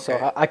right now, okay.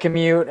 so I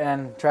commute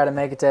and try to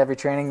make it to every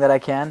training that I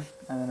can,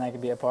 and then I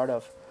can be a part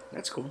of.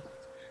 That's cool.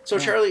 So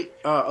Charlie,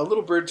 a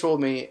little bird told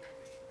me,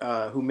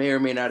 who may or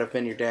may not have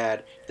been your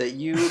dad, that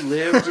you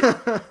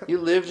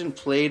lived and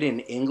played in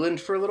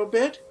England for a little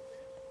bit.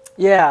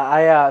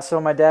 Yeah,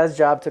 so my dad's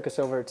job took us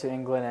over to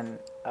England, and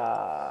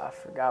I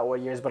forgot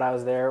what years, but I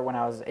was there when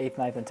I was 8th,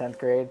 9th, and 10th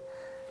grade,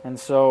 and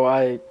so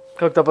I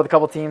hooked up with a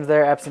couple teams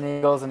there, Epsom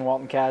Eagles and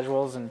Walton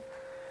Casuals, and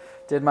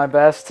did my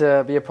best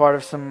to be a part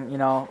of some,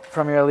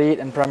 Premier Elite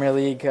and Premier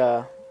League.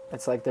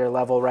 It's like their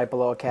level right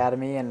below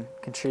Academy, and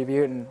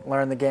contribute and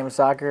learn the game of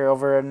soccer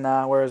over in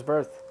where I was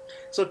birthed.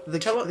 So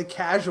the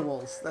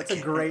Casuals. That's a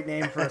great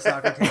name for a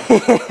soccer team.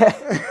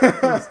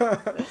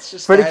 It's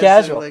just pretty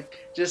casual.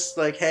 Just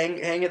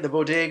hang at the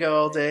bodega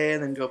all day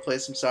and then go play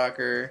some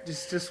soccer.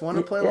 Just want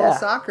to play a little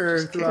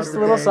soccer throughout just the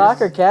a little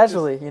day.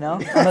 casually,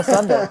 on a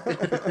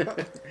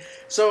Sunday.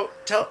 So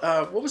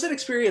what was that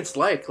experience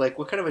like?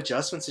 What kind of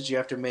adjustments did you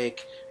have to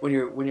make when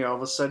you're all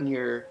of a sudden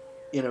you're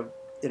in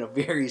a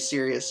very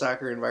serious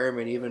soccer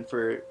environment, even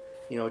for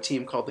a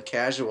team called the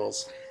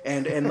Casuals,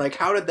 and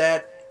how did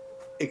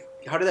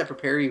that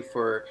prepare you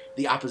for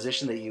the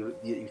opposition that you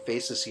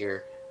face this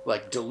year,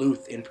 like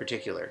Duluth in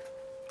particular?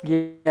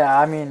 Yeah,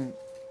 I mean,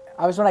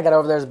 obviously when I got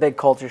over there, it was a big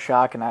culture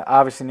shock, and I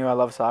obviously knew I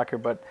love soccer,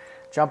 but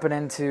jumping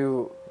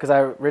into, because I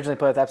originally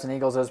played with Epsom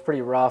Eagles, it was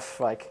pretty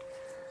rough,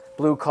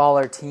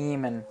 blue-collar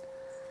team, and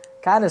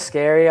kind of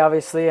scary,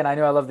 obviously, and I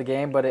knew I loved the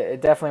game, but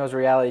it definitely was a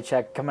reality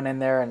check coming in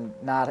there and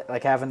not,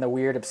 having the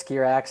weird,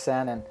 obscure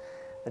accent and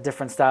a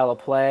different style of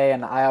play,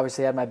 and I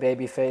obviously had my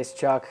baby face,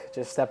 Chuck,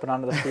 just stepping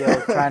onto the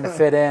field, trying to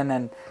fit in,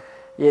 and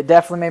it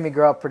definitely made me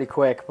grow up pretty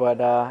quick, but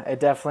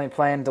it definitely,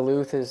 playing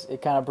Duluth,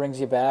 it kind of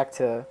brings you back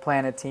to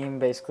playing a team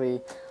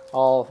basically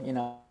all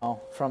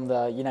from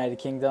the United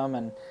Kingdom,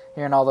 and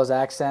hearing all those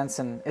accents,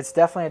 and it's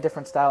definitely a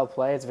different style of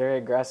play. It's very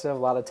aggressive, a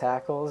lot of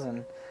tackles,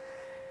 and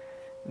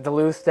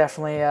Duluth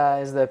definitely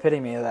is the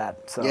epitome of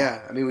that. So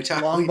yeah, I mean we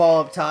talk long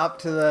ball up top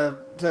to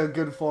a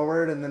good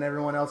forward, and then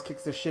everyone else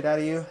kicks the shit out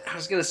of you. I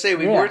was gonna say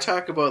we more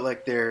talk about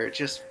like their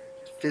just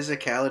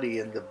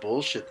physicality and the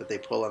bullshit that they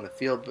pull on the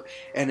field,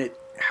 and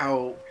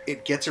how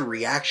it gets a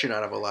reaction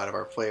out of a lot of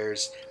our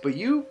players. But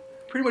you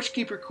pretty much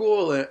keep your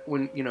cool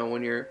when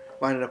you're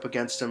lining up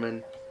against them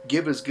and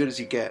give as good as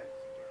you get.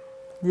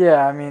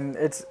 Yeah, I mean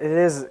it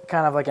is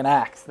kind of like an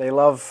act. They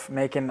love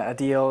making a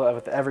deal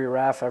with every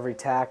ref, every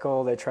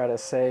tackle. They try to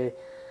spit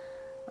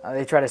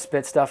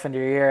stuff into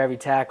your ear every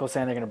tackle,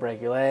 saying they're going to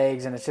break your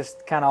legs, and it's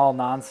just kind of all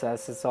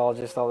nonsense. It's all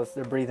just all this,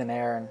 they're breathing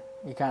air, and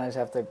you kind of just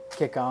have to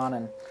kick on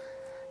and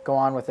go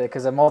on with it.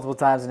 Because multiple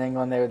times in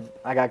England,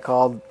 I got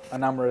called a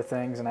number of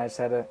things, and I just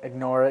had to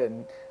ignore it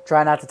and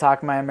try not to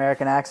talk in my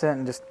American accent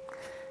and just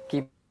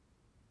keep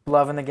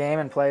loving the game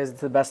and play to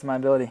the best of my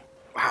ability.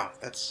 Wow,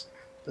 that's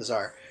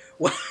bizarre.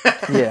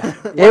 Yeah,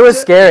 it was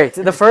scary.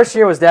 The first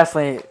year was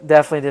definitely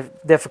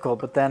difficult,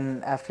 but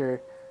then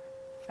after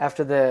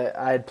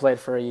I had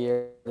played for a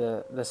year,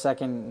 the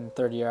second and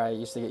third year I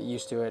used to get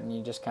used to it, and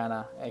you just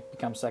it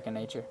becomes second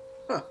nature.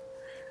 Huh.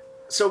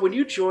 So when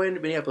you joined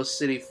Minneapolis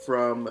City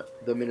from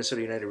the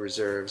Minnesota United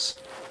Reserves,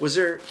 was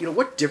there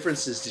what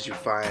differences did you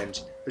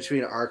find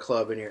between our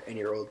club and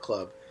your old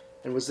club,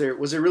 and was there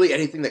really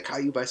anything that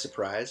caught you by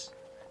surprise?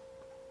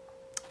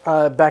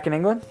 Back in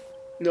England?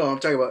 No, I'm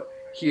talking about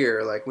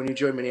here, like when you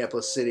joined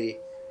Minneapolis City,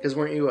 because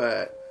weren't you?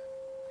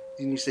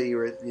 Didn't you say you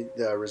were at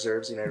the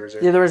Reserves, United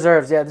Reserves? Yeah, the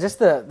Reserves. Yeah, just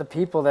the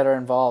people that are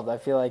involved. I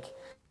feel like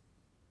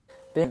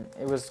it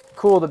was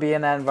cool to be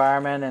in that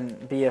environment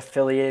and be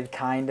affiliated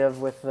kind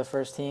of with the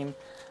first team.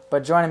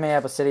 But joining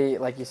Minneapolis City,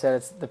 like you said,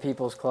 it's the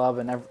people's club,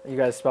 and you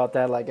guys spelled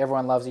that. Like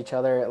everyone loves each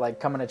other. Like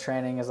coming to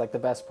training is like the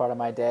best part of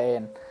my day,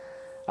 and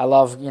I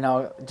love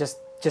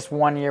just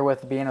 1 year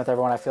with being with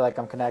everyone. I feel like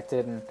I'm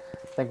connected, and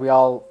I think we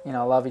all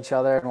love each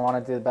other and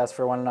want to do the best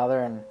for one another,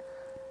 and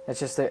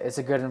it's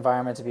a good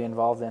environment to be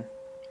involved in.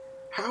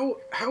 How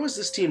has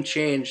this team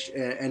changed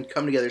and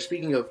come together?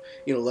 Speaking of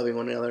loving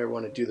one another,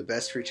 want to do the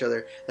best for each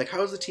other. Like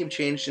how has the team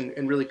changed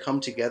and really come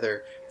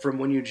together from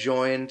when you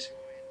joined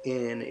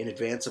in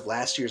advance of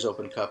last year's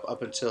Open Cup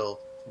up until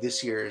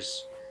this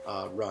year's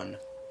run?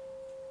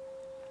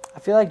 I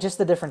feel like just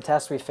the different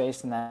tests we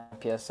faced in that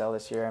PSL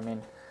this year. I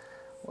mean,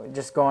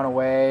 just going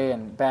away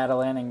and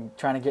battling and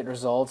trying to get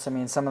results. I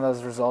mean, some of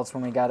those results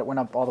when we went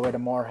up all the way to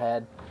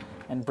Moorhead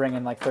and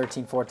bringing like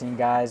 13, 14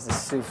 guys to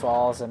Sioux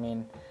Falls. I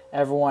mean,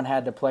 everyone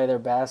had to play their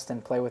best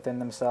and play within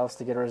themselves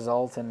to get a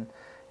result. And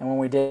when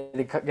we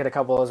did get a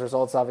couple of those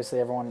results, obviously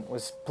everyone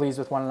was pleased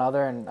with one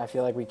another, and I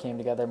feel like we came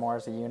together more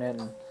as a unit.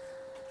 And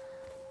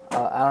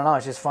I don't know,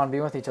 it's just fun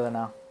being with each other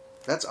now.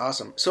 That's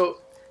awesome. So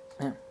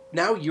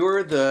now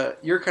you're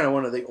kind of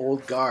one of the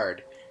old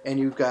guard, and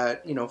you've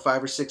got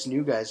 5 or 6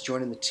 new guys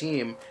joining the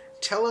team.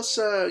 Tell us,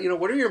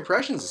 what are your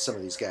impressions of some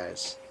of these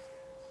guys?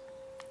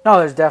 No,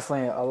 there's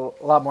definitely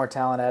a lot more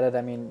talent at it.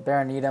 I mean,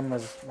 Baron Needham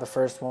was the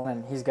first one,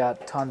 and he's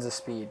got tons of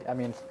speed. I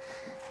mean,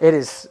 it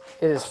is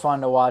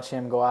fun to watch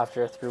him go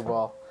after a through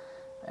ball.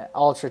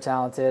 Ultra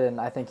talented,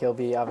 and I think he'll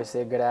be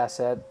obviously a good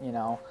asset.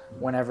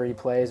 Whenever he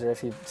plays or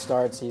if he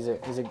starts, he's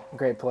a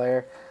great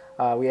player.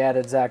 We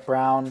added Zach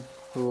Brown,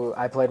 who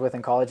I played with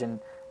in college, and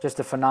just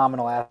a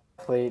phenomenal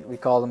athlete. We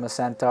called him a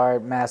centaur,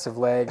 massive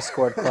legs,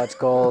 scored clutch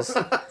goals.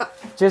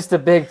 Just a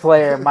big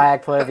player,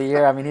 MIAC Player of the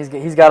Year. I mean,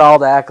 he's got all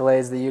the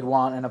accolades that you'd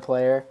want in a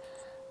player.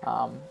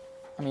 I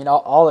mean,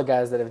 all the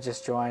guys that have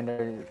just joined,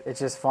 it's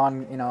just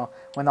fun.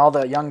 When all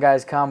the young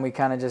guys come, we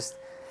kind of just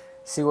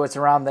see what's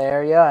around the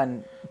area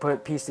and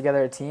piece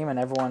together a team. And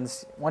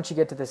once you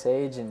get to this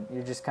age, and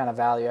you just kind of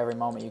value every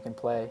moment you can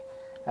play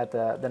at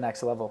the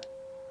next level.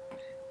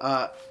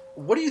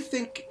 What do you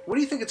think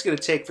it's going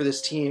to take for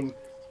this team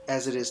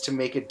as it is to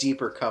make a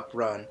deeper cup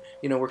run?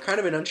 We're kind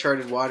of in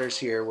uncharted waters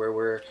here, where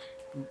we're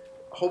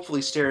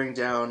hopefully staring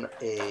down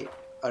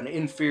an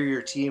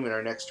inferior team in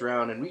our next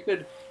round, and we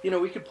could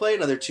play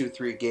another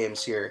 2-3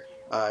 games here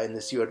in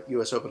this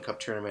U.S. Open Cup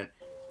tournament.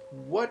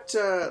 What,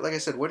 like I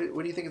said, what do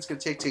you think it's going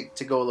to take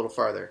to go a little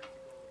farther?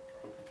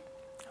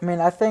 I mean,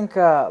 I think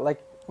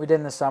like we did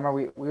in the summer,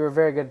 we were a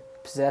very good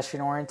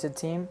possession-oriented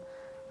team,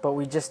 but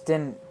we just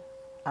didn't.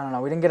 I don't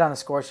know. We didn't get on the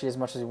score sheet as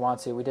much as we want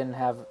to. We didn't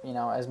have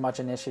as much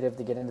initiative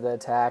to get into the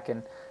attack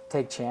and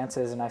take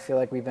chances. And I feel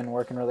like we've been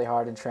working really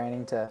hard in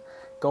training to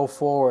go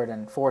forward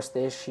and force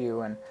the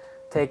issue and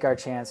take our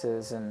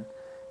chances and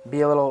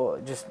be a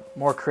little just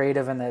more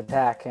creative in the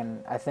attack.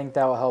 And I think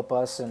that will help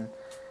us. And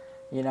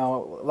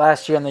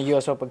last year in the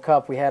U.S. Open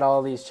Cup, we had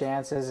all these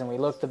chances and we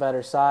looked the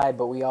better side,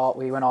 but we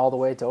went all the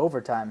way to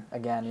overtime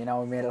again.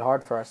 We made it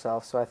hard for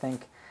ourselves. So I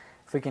think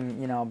if we can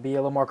be a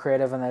little more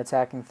creative in the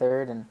attacking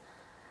third and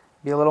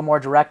be a little more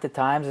direct at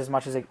times, as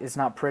much as it's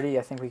not pretty,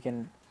 I think we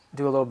can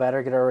do a little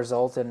better, get our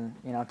result, and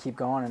keep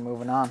going and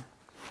moving on.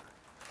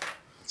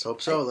 Let's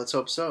hope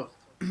so.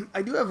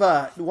 I do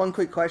have one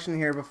quick question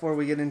here before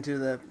we get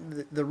into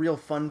the real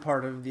fun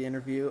part of the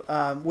interview.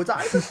 Was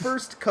I the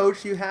first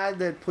coach you had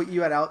that put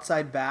you at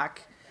outside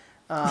back?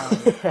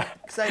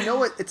 Because I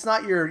know it's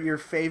not your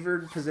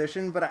favored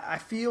position, but I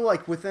feel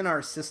like within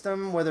our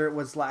system, whether it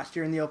was last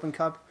year in the Open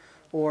Cup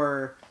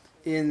or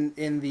in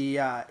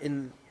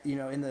the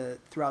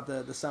throughout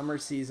the summer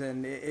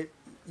season,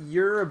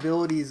 your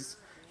abilities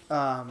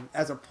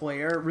as a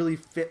player really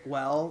fit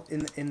well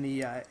in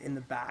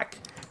the back.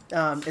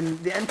 And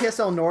the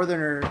NPSL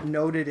Northerner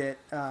noted it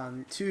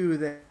too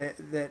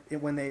that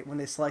when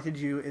they selected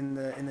you in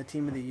the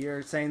team of the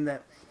year, saying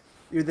that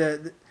you're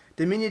the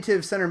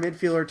diminutive center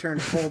midfielder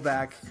turned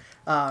fullback,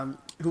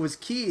 who was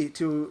key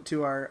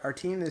to our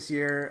team this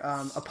year.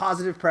 A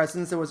positive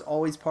presence that was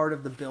always part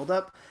of the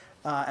buildup,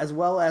 as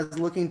well as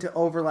looking to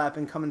overlap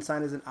and come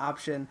inside as an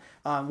option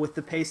with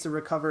the pace to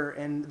recover.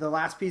 And the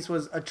last piece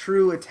was a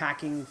true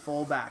attacking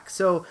fullback.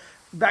 So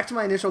back to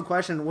my initial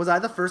question, was I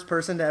the first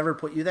person to ever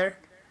put you there?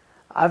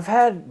 I've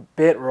had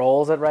bit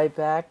roles at right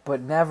back,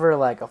 but never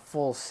like a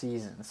full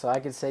season. So I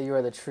could say you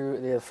are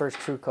the first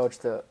true coach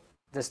to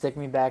stick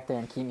me back there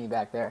and keep me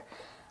back there.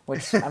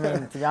 Which, I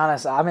mean, to be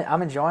honest,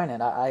 I'm enjoying it.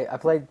 I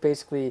played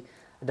basically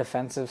a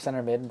defensive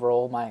center mid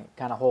role my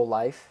kind of whole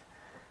life.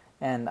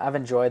 And I've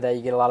enjoyed that.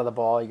 You get a lot of the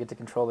ball, you get to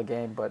control the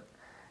game, but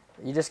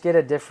you just get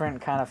a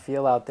different kind of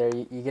feel out there.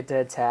 You get to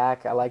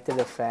attack. I like to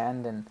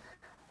defend, and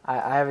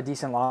I have a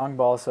decent long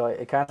ball, so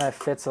it kind of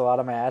fits a lot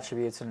of my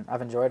attributes, and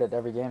I've enjoyed it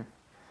every game.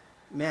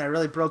 Man, I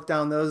really broke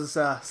down those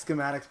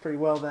schematics pretty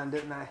well then,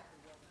 didn't I?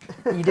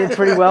 You did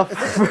pretty well.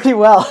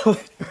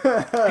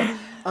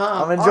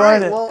 I'm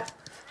enjoying it.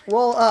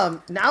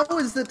 Well, now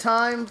is the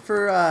time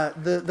for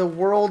the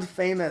world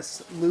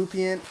famous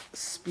Lupient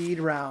Speed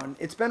Round.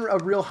 It's been a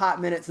real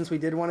hot minute since we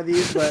did one of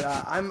these, but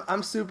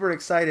I'm super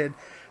excited.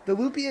 The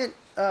Lupient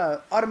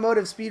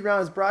Automotive Speed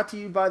Round is brought to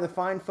you by the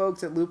fine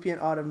folks at Lupient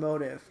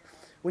Automotive.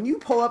 When you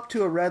pull up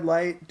to a red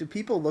light, do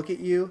people look at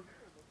you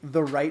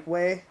the right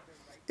way?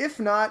 If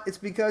not, it's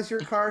because your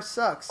car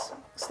sucks.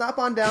 Stop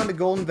on down to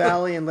Golden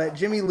Valley and let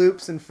Jimmy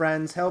Loops and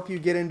friends help you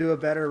get into a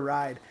better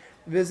ride.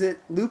 Visit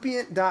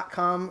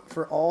Lupient.com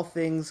for all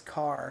things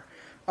car.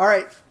 All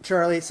right,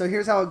 Charlie, so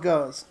here's how it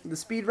goes. The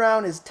speed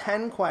round is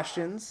 10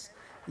 questions.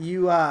 We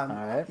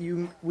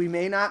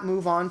may not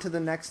move on to the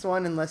next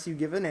one unless you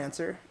give an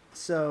answer,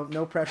 so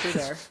no pressure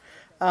there.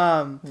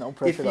 No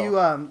pressure at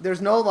all.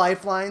 There's no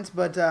lifelines,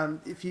 but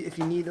if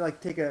you need to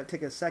take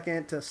a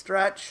second to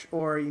stretch,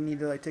 or you need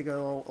to take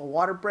a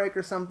water break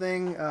or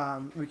something,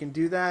 we can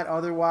do that.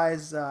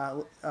 Otherwise,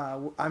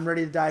 I'm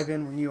ready to dive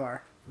in when you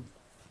are.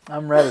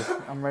 I'm ready.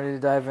 I'm ready to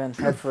dive in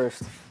head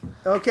first.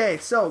 Okay,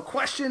 so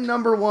question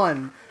number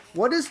 1.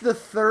 What is the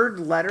third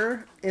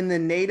letter in the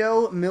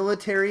NATO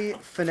Military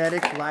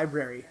Phonetic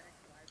Library?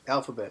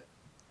 Alphabet,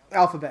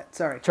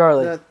 sorry.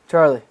 Charlie.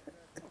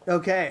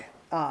 Okay.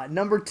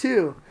 Number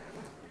 2.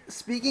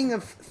 Speaking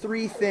of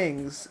 3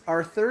 things,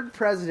 our third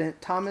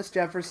president, Thomas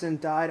Jefferson,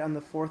 died on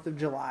the 4th of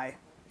July,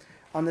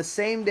 on the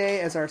same day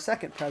as our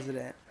second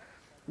president.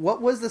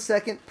 What was the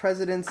second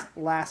president's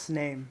last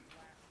name?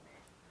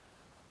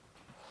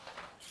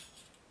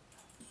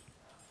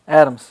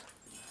 Adams.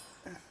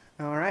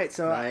 All right,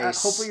 so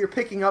nice. Hopefully you're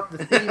picking up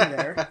the theme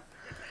there.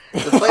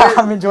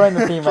 I'm enjoying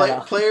the theme right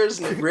now.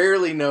 Players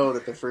rarely know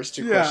that the first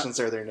 2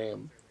 questions are their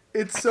name.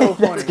 It's so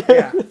funny.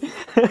 Yeah.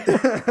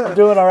 I'm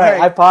doing all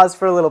right. I paused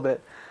for a little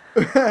bit.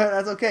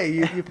 That's okay.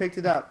 You picked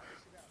it up.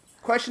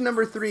 Question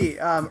number 3.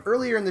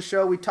 Earlier in the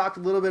show, we talked a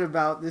little bit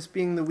about this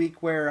being the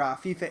week where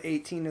FIFA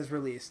 18 is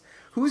released.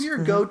 Who's your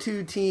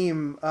go-to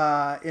team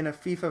in a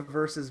FIFA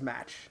versus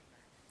match?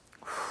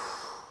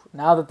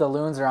 Now that the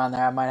Loons are on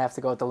there, I might have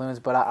to go with the Loons,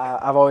 but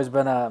I've always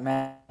been a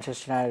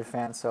Manchester United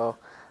fan, so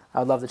I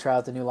would love to try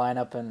out the new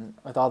lineup, and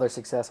with all their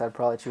success, I'd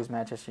probably choose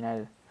Manchester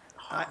United.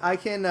 I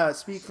can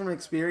speak from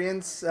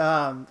experience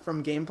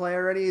from gameplay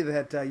already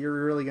that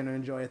you're really going to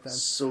enjoy it then.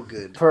 So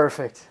good.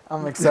 Perfect.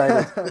 I'm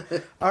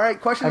excited. All right,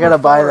 question I got to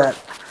buy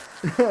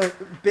that.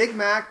 Big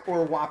Mac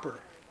or Whopper?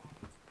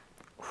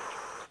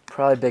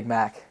 Probably Big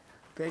Mac.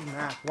 Big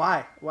Mac.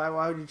 Why? Why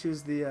would you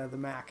choose the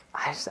Mac?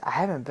 I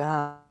haven't been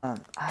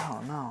on, I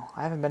don't know.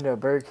 I haven't been to a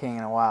Burger King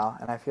in a while,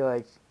 and I feel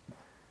like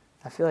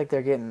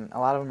they're getting, a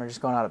lot of them are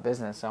just going out of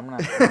business, so I'm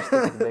gonna stick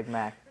with the Big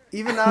Mac.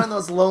 Even not on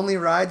those lonely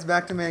rides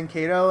back to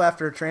Mankato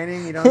after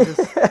training, you don't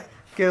just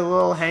get a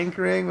little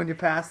hankering when you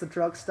pass the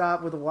truck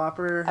stop with a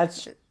Whopper.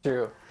 That's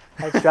true.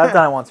 I've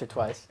done it once or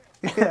twice.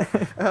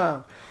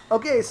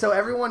 Okay, so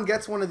everyone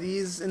gets one of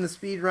these in the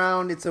speed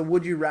round. It's a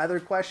would you rather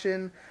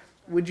question.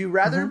 Would you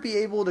rather be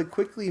able to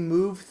quickly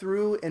move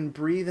through and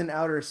breathe in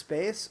outer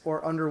space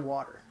or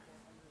underwater?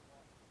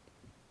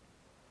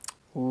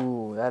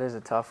 Ooh, that is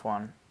a tough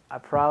one. I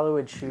probably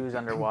would choose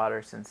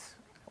underwater since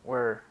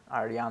we're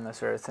already on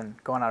this earth,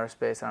 and going outer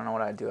space, I don't know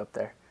what I'd do up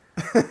there.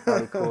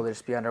 Probably cool to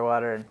just be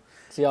underwater and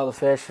see all the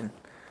fish, and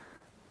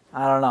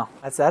I don't know.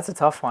 That's a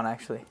tough one,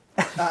 actually.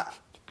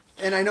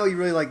 And I know you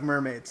really like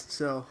mermaids,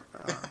 so...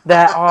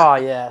 Oh,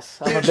 yes.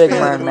 I'm a big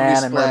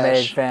merman and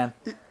mermaid fan.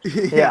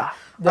 Yeah,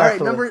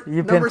 definitely. All right,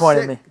 you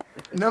pinpointed me.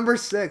 Number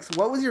 6.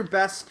 What was your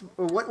best?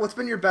 What's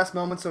been your best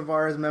moment so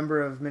far as a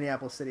member of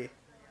Minneapolis City?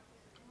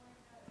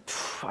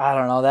 I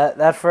don't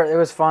know. It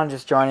was fun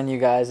just joining you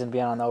guys and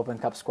being on the Open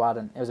Cup squad,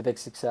 and it was a big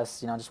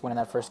success. Just winning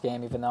that first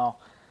game, even though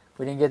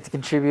we didn't get to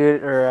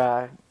contribute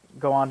or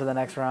go on to the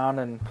next round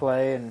and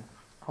play and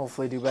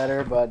hopefully do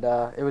better. But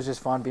it was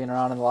just fun being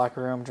around in the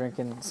locker room,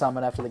 drinking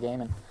Summit after the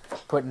game, and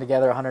putting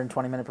together a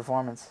 120-minute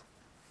performance.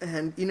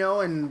 And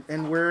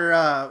and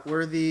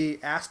we're the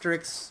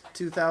Asterix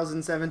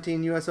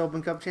 2017 U.S.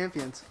 Open Cup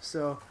champions.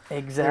 So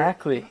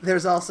exactly.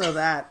 There's also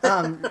that.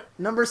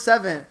 Number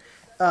 7.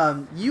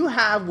 You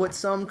have what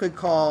some could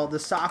call the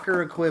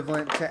soccer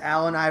equivalent to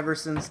Allen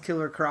Iverson's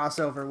killer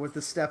crossover with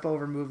the step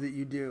over move that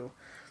you do.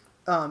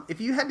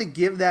 If you had to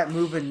give that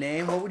move a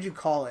name, what would you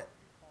call it?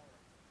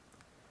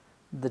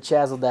 The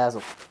Chazzle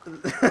Dazzle.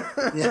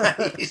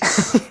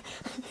 Nice.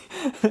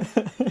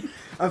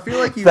 I feel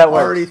like you've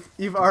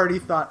already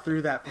thought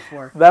through that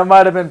before. That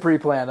might have been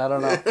pre-planned. I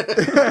don't know.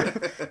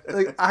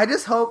 I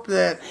just hope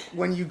that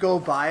when you go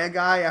by a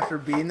guy after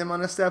beating them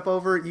on a step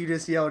over, you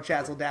just yell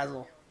Chazzle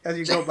Dazzle as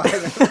you go by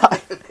them.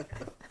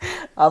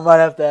 I might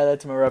have to add that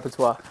to my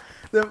repertoire.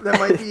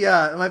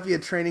 That might be a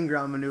training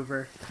ground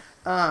maneuver.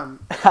 I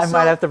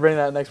might have to bring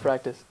that next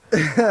practice.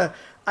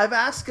 I've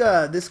asked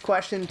this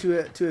question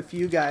to a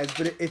few guys,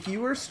 but if you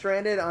were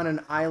stranded on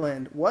an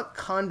island, what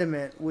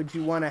condiment would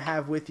you want to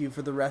have with you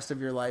for the rest of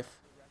your life?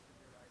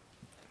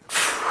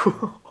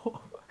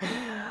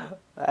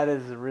 That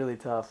is really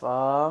tough.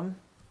 I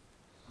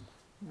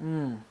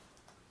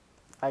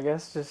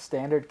guess just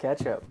standard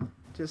ketchup.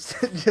 Just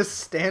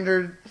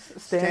standard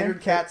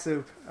cat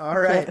soup. All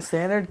right.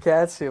 Standard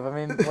cat soup. I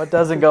mean, what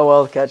doesn't go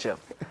well with ketchup?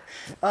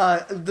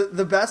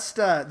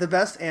 The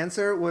best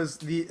answer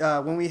was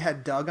when we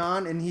had Doug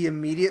on, and he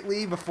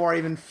immediately, before I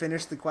even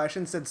finished the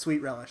question, said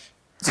sweet relish.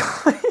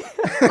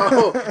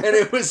 Oh, and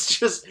it was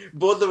just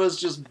both of us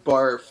just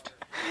barfed.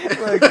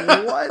 Like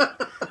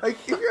what? Like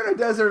if you're on a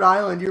desert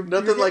island, you're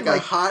like a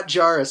hot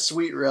jar of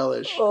sweet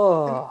relish.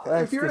 Oh,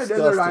 that's if you're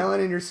disgusting. on a desert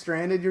island and you're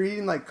stranded, you're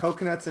eating like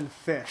coconuts and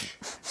fish.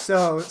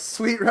 So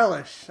sweet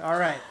relish. All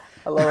right.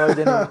 I love how I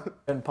didn't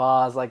even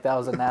pause. Like that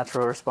was a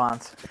natural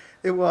response.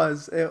 It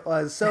was.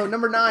 So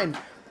number 9.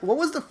 What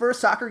was the first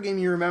soccer game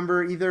you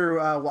remember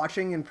either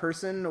watching in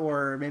person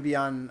or maybe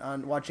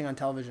on watching on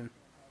television?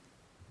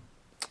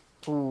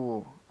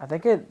 Ooh, I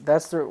think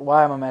that's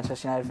why I'm a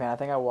Manchester United fan. I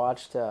think I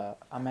watched a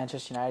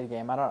Manchester United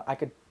game.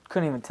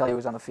 Couldn't even tell you who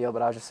was on the field,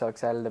 but I was just so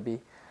excited to be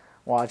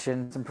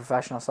watching some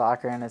professional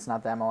soccer, and it's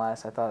not the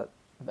MLS. I thought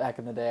back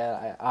in the day,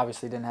 I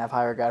obviously didn't have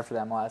high regard for the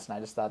MLS, and I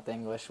just thought the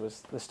English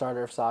was the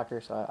starter of soccer,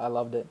 so I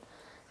loved it.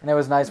 And it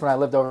was nice when I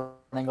lived over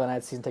in England. I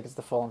had season tickets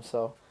to Fulham,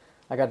 so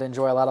I got to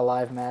enjoy a lot of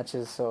live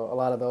matches. So a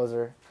lot of those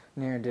are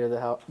near and dear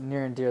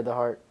to the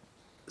heart.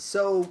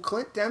 So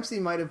Clint Dempsey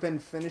might have been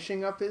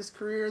finishing up his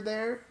career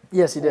there.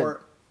 Yes, he did.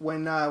 Or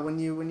when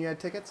you had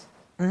tickets.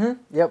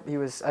 Mm-hmm. Yep, he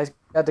was. I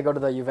got to go to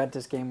the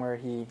Juventus game where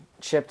he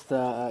chipped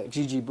the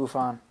Gigi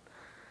Buffon.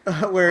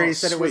 Where he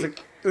said it was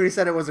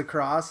a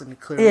cross and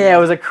clearly. Yeah, it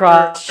was a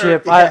cross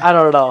chip. Yeah. I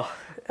don't know.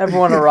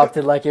 Everyone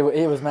erupted like it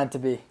was meant to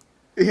be.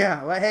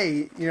 Yeah. Well,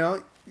 hey,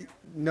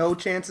 no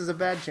chance is a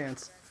bad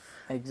chance.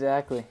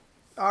 Exactly.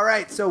 All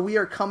right, so we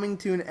are coming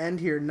to an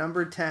end here.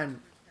 Number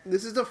 10.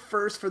 This is the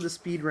first for the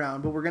speed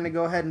round, but we're going to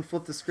go ahead and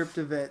flip the script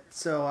a bit.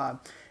 So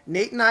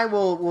Nate and I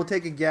will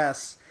take a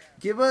guess.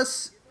 Give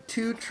us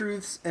 2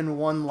 truths and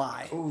 1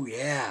 lie. Oh,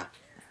 yeah.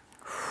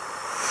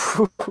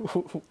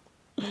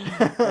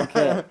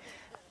 Okay.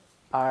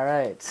 All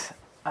right.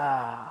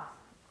 I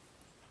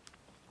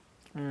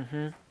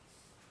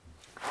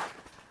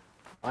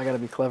got to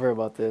be clever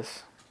about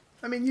this.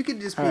 I mean, you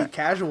could just be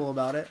casual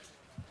about it.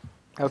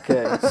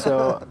 Okay,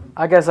 so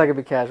I guess I could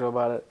be casual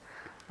about it.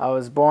 I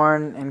was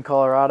born in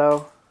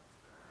Colorado.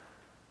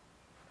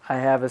 I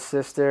have a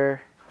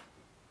sister,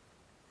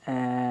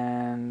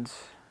 and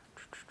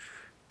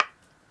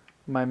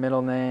my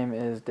middle name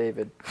is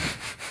David.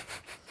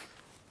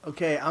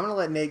 Okay, I'm going to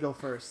let Nate go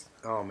first.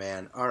 Oh,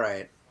 man. All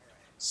right.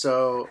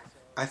 So,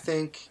 I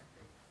think...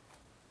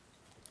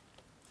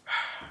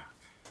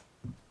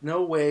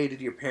 No way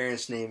did your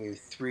parents name you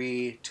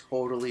 3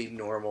 totally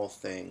normal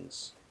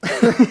things.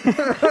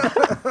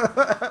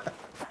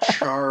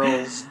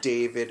 Charles,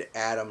 David,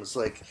 Adams,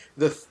 like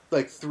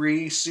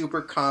 3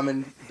 super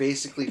common,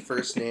 basically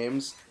first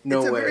names. No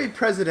way. It's a very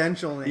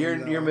presidential name.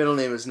 Your middle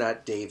name is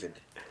not David.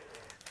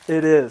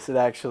 It is. It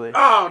actually.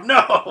 Oh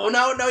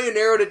no! You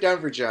narrowed it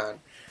down for John.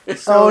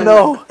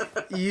 No!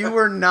 You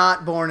were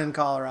not born in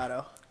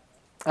Colorado.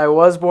 I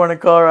was born in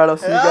Colorado,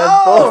 so you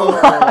guys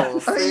both.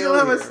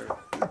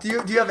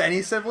 Do you have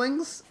any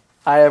siblings?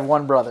 I have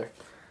 1 brother.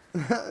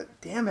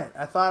 Damn it!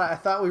 I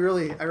thought I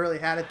really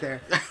had it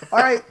there. All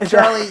right,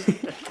 Charlie,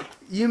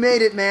 you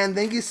made it, man.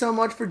 Thank you so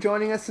much for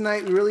joining us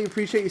tonight. We really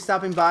appreciate you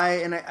stopping by,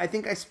 and I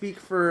think I speak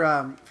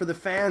for the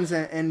fans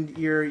and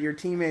your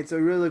teammates. So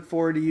we really look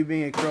forward to you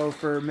being a Crow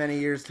for many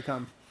years to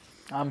come.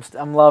 I'm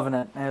loving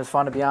it, and it was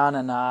fun to be on,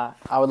 and I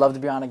would love to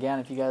be on again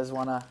if you guys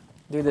want to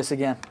do this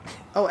again.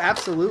 Oh,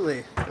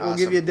 absolutely. Awesome. We'll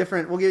give you a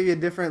different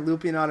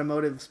Lupien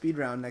Automotive speed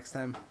round next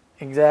time.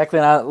 Exactly,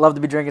 and I'd love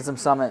to be drinking some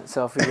Summit,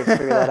 so if we could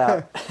figure that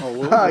out.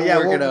 We'll work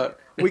it out.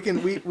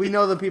 We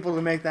know the people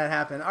to make that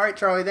happen. All right,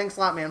 Charlie, thanks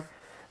a lot, man.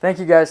 Thank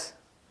you, guys.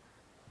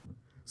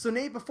 So,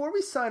 Nate, before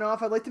we sign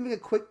off, I'd like to make a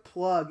quick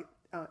plug.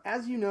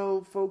 As you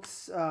know,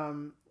 folks,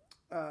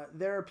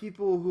 there are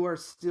people who are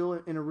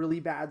still in a really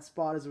bad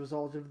spot as a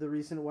result of the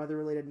recent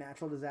weather-related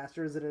natural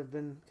disasters that have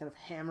been kind of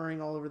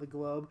hammering all over the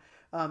globe.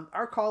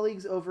 Our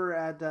colleagues over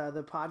at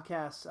the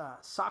podcast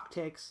Sock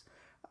Takes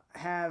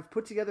have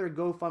put together a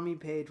GoFundMe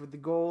page with the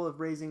goal of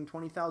raising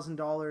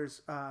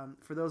 $20,000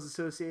 for those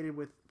associated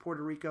with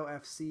Puerto Rico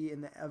FC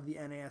of the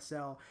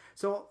NASL.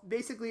 So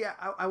basically,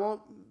 I won't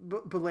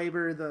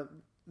belabor the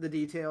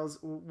details.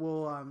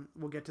 We'll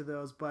get to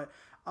those, but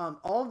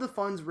all of the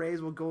funds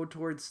raised will go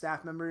towards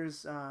staff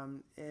members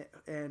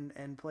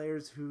and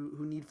players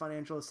who need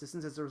financial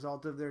assistance as a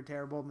result of their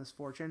terrible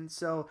misfortune.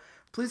 So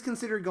please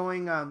consider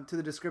going to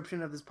the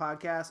description of this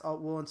podcast.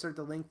 We'll insert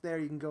the link there.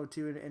 You can go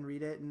to it and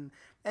read it, and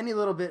any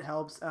little bit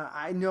helps.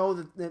 I know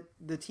that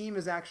the team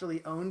is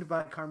actually owned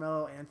by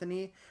Carmelo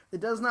Anthony. That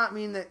does not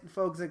mean that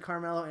folks at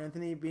Carmelo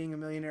Anthony, being a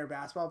millionaire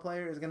basketball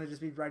player, is going to just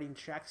be writing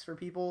checks for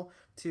people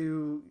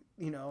to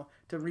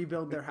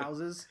rebuild their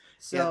houses.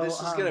 So yeah,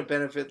 this is going to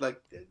benefit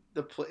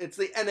it's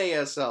the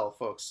NASL,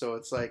 folks. So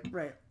it's like,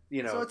 right.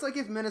 So it's like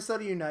if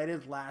Minnesota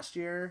United last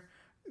year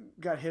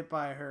got hit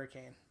by a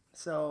hurricane.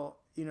 So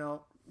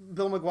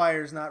Bill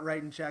McGuire's not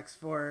writing checks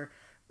for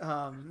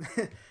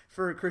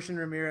Christian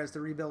Ramirez to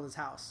rebuild his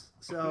house.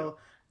 So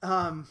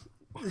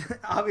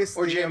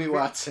obviously, or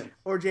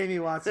Jamie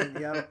Watson,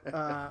 yeah,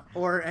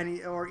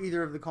 or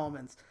either of the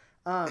Colemans.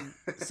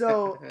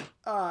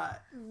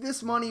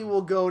 This money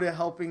will go to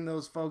helping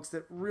those folks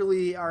that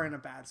really are in a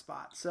bad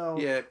spot. So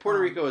yeah, Puerto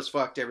Rico is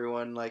fucked,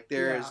 everyone. Like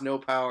there is no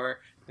power,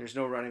 there's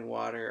no running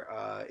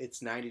water.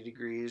 It's 90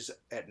 degrees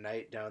at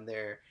night down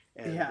there,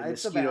 and the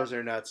mosquitoes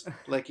are nuts.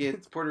 Like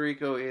Puerto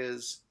Rico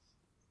is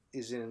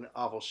in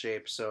awful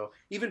shape. So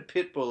even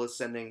Pitbull is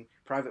sending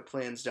private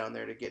planes down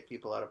there to get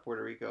people out of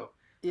Puerto Rico.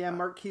 Yeah,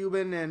 Mark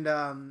Cuban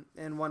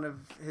and one of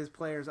his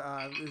players,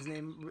 his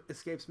name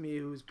escapes me,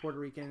 who's Puerto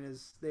Rican,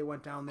 they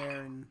went down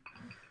there and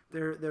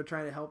they're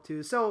trying to help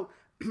too. So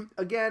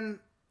again,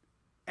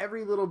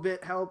 every little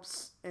bit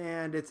helps,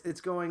 and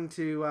it's going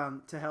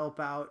to help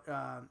out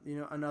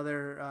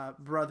another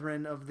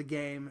brethren of the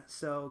game.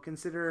 So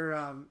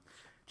consider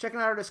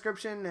checking out our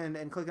description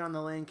and clicking on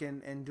the link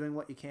and doing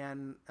what you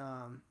can.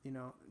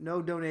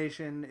 No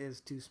donation is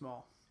too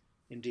small.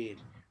 Indeed.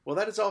 Well,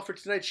 that is all for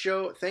tonight's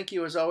show. Thank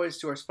you, as always,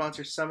 to our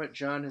sponsor, Summit.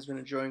 John has been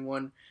enjoying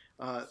one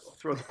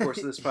throughout the course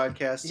of this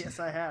podcast. Yes,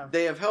 I have.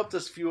 They have helped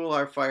us fuel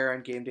our fire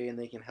on game day, and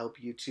they can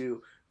help you,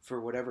 too, for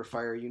whatever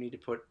fire you need to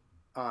put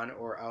on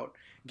or out.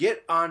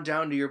 Get on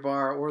down to your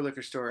bar or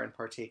liquor store and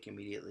partake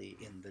immediately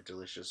in the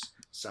delicious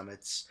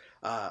Summits.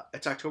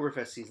 It's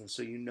Oktoberfest season,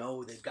 so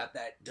they've got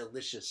that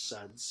delicious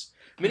suds.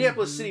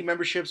 Minneapolis City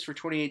memberships for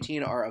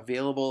 2018 are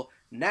available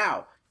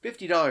now.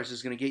 $50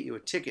 is going to get you a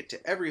ticket to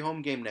every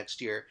home game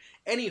next year.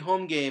 Any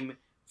home game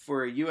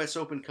for a U.S.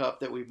 Open Cup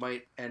that we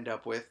might end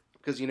up with,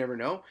 because you never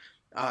know.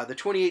 The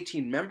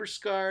 2018 member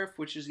scarf,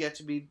 which is yet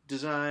to be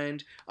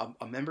designed,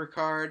 a member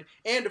card,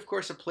 and, of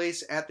course, a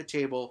place at the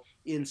table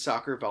in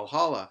Soccer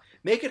Valhalla.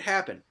 Make it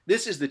happen.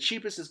 This is the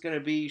cheapest it's going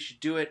to be. You should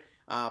do it,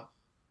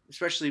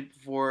 especially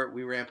before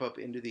we ramp up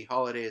into the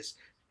holidays.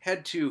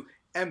 Head to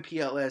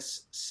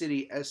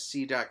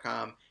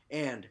mplscitysc.com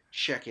and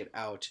check it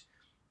out.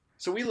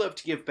 So we love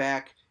to give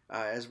back,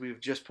 as we've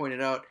just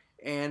pointed out,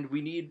 and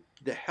we need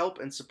the help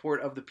and support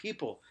of the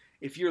people.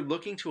 If you're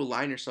looking to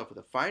align yourself with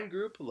a fine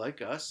group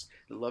like us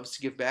that loves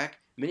to give back,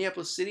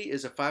 Minneapolis City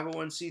is a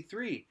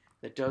 501c3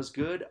 that does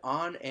good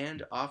on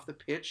and off the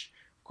pitch.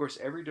 Of course,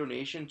 every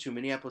donation to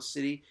Minneapolis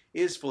City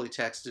is fully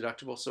tax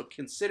deductible, so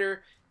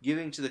consider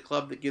giving to the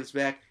club that gives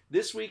back.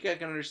 This week, I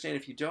can understand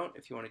if you don't.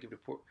 If you want to give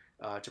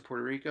to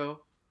Puerto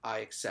Rico, I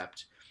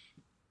accept.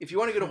 If you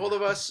want to get a hold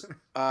of us,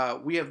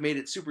 we have made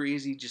it super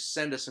easy. Just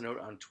send us a note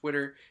on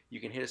Twitter.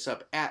 You can hit us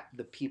up at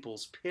The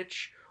People's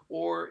Pitch,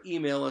 or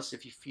email us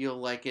if you feel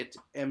like it,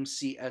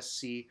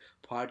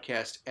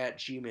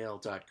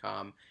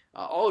 mcscpodcast@gmail.com.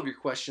 All of your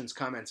questions,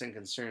 comments, and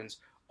concerns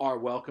are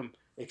welcome,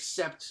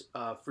 except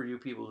for you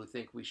people who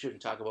think we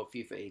shouldn't talk about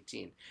FIFA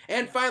 18.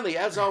 And finally,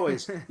 as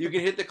always, you can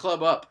hit the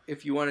club up.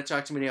 If you want to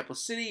talk to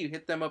Minneapolis City, you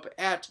hit them up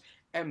at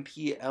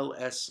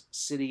MPLS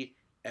City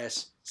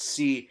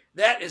SC.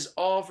 That is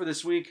all for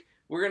this week.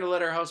 We're going to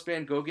let our house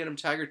band Go Get 'Em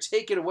Tiger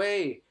take it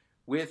away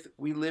with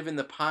We Live in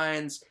the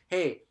Pines.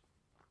 Hey,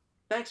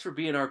 thanks for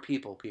being our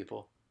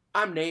people.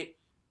 I'm Nate,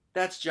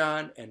 that's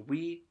John, and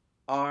we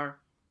are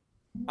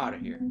out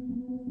of here.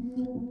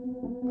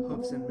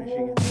 Hoops in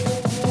Michigan.